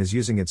employer and is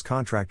using its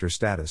contractor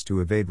status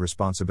to evade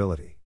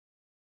responsibility.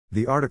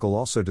 The article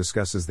also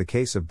discusses the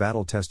case of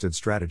Battle Tested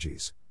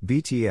Strategies,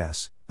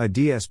 BTS, a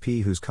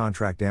DSP whose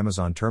contract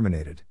Amazon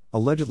terminated,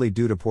 allegedly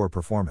due to poor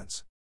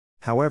performance.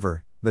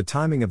 However, the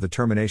timing of the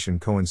termination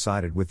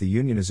coincided with the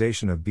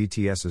unionization of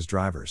BTS's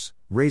drivers,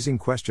 raising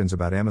questions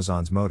about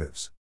Amazon's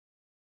motives.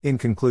 In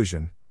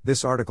conclusion,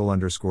 this article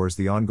underscores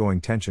the ongoing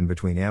tension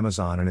between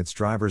Amazon and its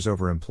drivers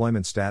over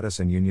employment status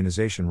and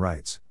unionization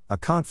rights, a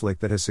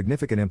conflict that has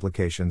significant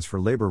implications for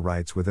labor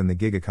rights within the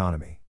gig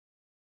economy.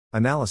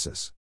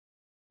 Analysis.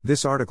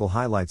 This article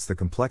highlights the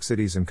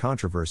complexities and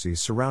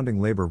controversies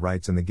surrounding labor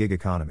rights in the gig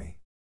economy.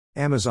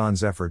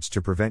 Amazon's efforts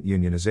to prevent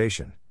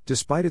unionization,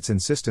 despite its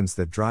insistence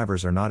that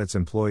drivers are not its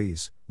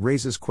employees,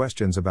 raises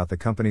questions about the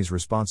company's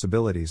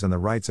responsibilities and the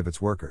rights of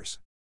its workers.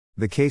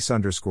 The case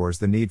underscores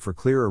the need for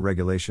clearer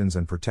regulations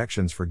and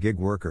protections for gig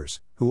workers,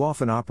 who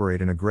often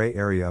operate in a gray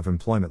area of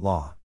employment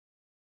law.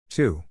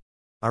 2.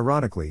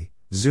 Ironically,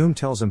 Zoom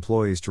tells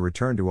employees to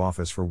return to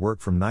office for work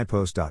from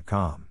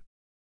nypost.com.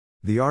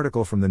 The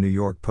article from the New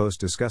York Post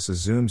discusses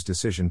Zoom's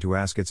decision to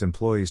ask its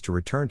employees to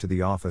return to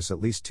the office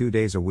at least 2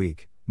 days a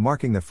week,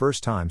 marking the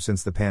first time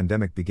since the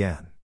pandemic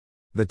began.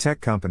 The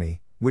tech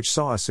company, which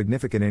saw a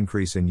significant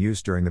increase in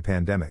use during the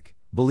pandemic,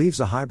 believes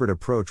a hybrid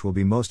approach will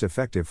be most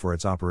effective for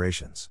its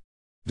operations.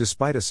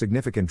 Despite a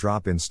significant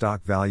drop in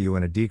stock value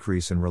and a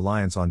decrease in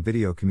reliance on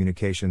video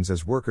communications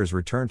as workers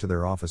return to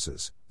their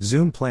offices,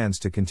 Zoom plans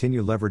to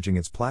continue leveraging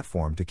its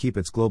platform to keep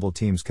its global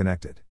teams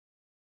connected.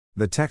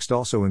 The text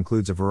also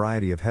includes a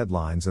variety of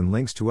headlines and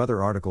links to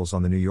other articles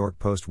on the New York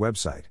Post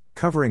website,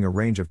 covering a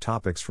range of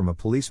topics from a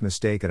police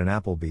mistake at an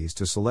Applebee's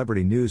to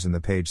celebrity news in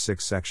the page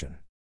 6 section.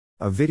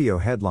 A video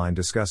headline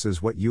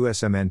discusses what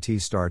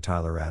USMNT star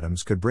Tyler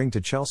Adams could bring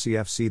to Chelsea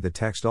FC. The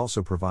text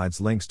also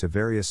provides links to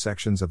various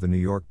sections of the New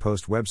York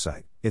Post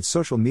website, its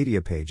social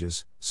media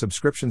pages,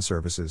 subscription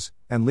services,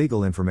 and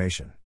legal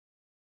information.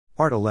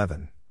 Part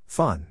 11.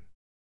 Fun.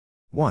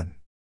 1.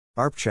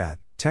 ARP Chat.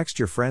 Text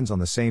your friends on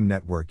the same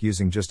network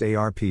using just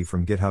ARP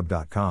from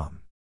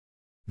github.com.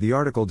 The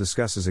article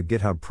discusses a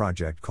GitHub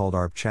project called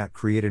ARP Chat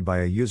created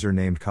by a user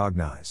named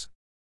Cognize.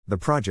 The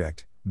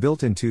project,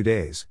 built in 2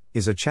 days,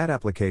 is a chat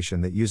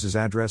application that uses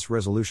Address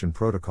Resolution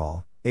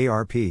Protocol,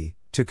 ARP,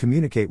 to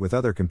communicate with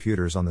other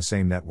computers on the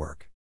same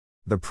network.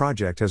 The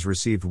project has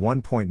received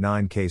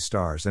 1.9K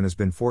stars and has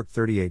been forked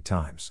 38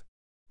 times.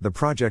 The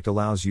project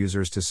allows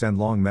users to send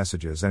long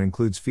messages and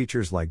includes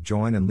features like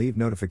join and leave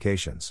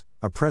notifications,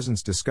 a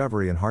presence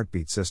discovery and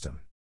heartbeat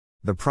system.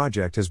 The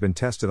project has been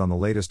tested on the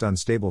latest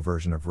unstable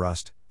version of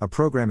Rust, a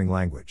programming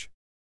language.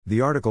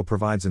 The article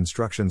provides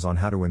instructions on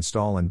how to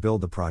install and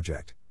build the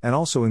project, and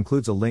also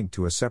includes a link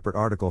to a separate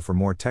article for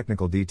more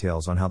technical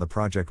details on how the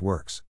project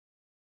works.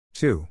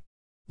 2.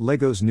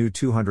 LEGO's new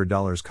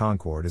 $200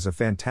 Concorde is a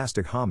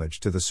fantastic homage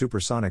to the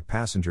supersonic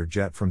passenger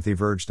jet from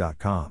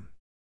TheVerge.com.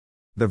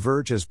 The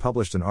Verge has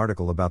published an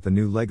article about the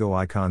new LEGO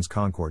Icons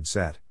Concorde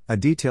set, a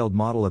detailed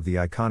model of the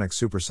iconic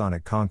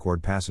supersonic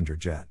Concorde passenger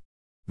jet.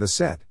 The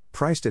set,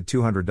 priced at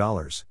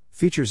 $200,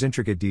 features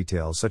intricate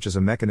details such as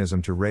a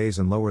mechanism to raise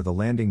and lower the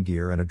landing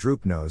gear and a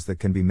droop nose that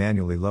can be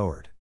manually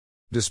lowered.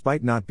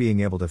 Despite not being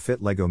able to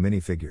fit LEGO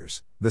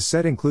minifigures, the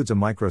set includes a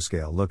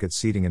microscale look at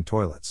seating and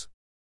toilets.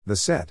 The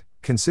set,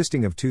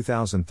 consisting of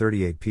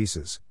 2,038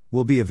 pieces,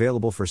 will be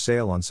available for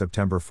sale on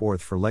September 4th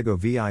for LEGO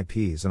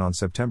VIPs and on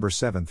September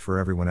 7th for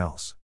everyone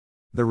else.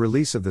 The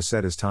release of the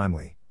set is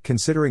timely,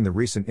 considering the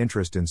recent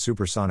interest in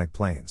supersonic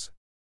planes.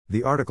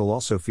 The article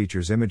also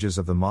features images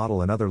of the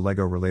model and other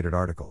LEGO-related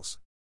articles.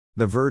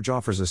 The Verge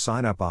offers a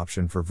sign-up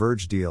option for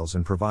Verge deals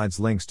and provides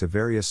links to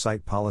various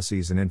site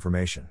policies and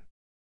information.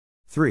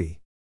 3.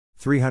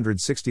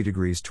 360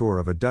 degrees tour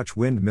of a Dutch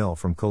windmill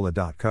from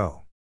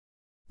Cola.co.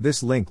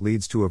 This link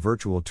leads to a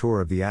virtual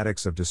tour of the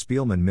attics of De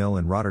Spielman Mill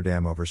in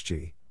Rotterdam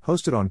Overschie,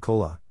 hosted on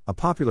Cola, a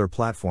popular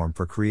platform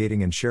for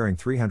creating and sharing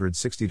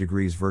 360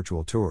 degrees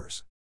virtual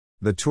tours.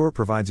 The tour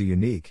provides a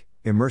unique,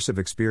 immersive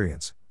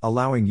experience,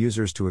 allowing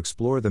users to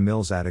explore the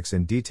mill's attics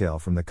in detail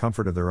from the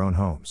comfort of their own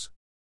homes.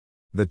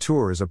 The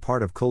tour is a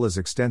part of Cola's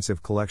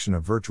extensive collection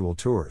of virtual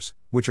tours,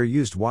 which are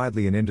used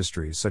widely in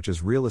industries such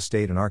as real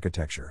estate and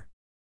architecture.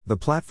 The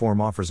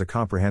platform offers a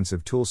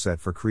comprehensive toolset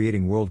for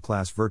creating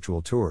world-class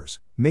virtual tours,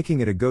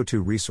 making it a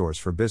go-to resource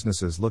for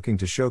businesses looking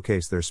to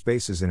showcase their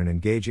spaces in an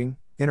engaging,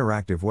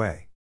 interactive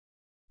way.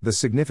 The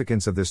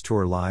significance of this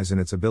tour lies in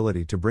its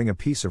ability to bring a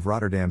piece of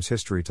Rotterdam's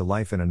history to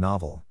life in a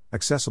novel,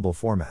 accessible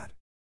format.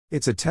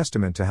 It's a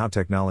testament to how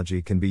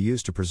technology can be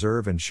used to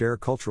preserve and share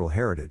cultural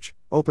heritage,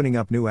 opening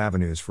up new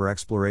avenues for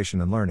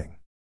exploration and learning.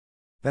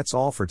 That's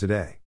all for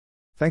today.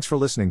 Thanks for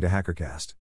listening to Hackercast.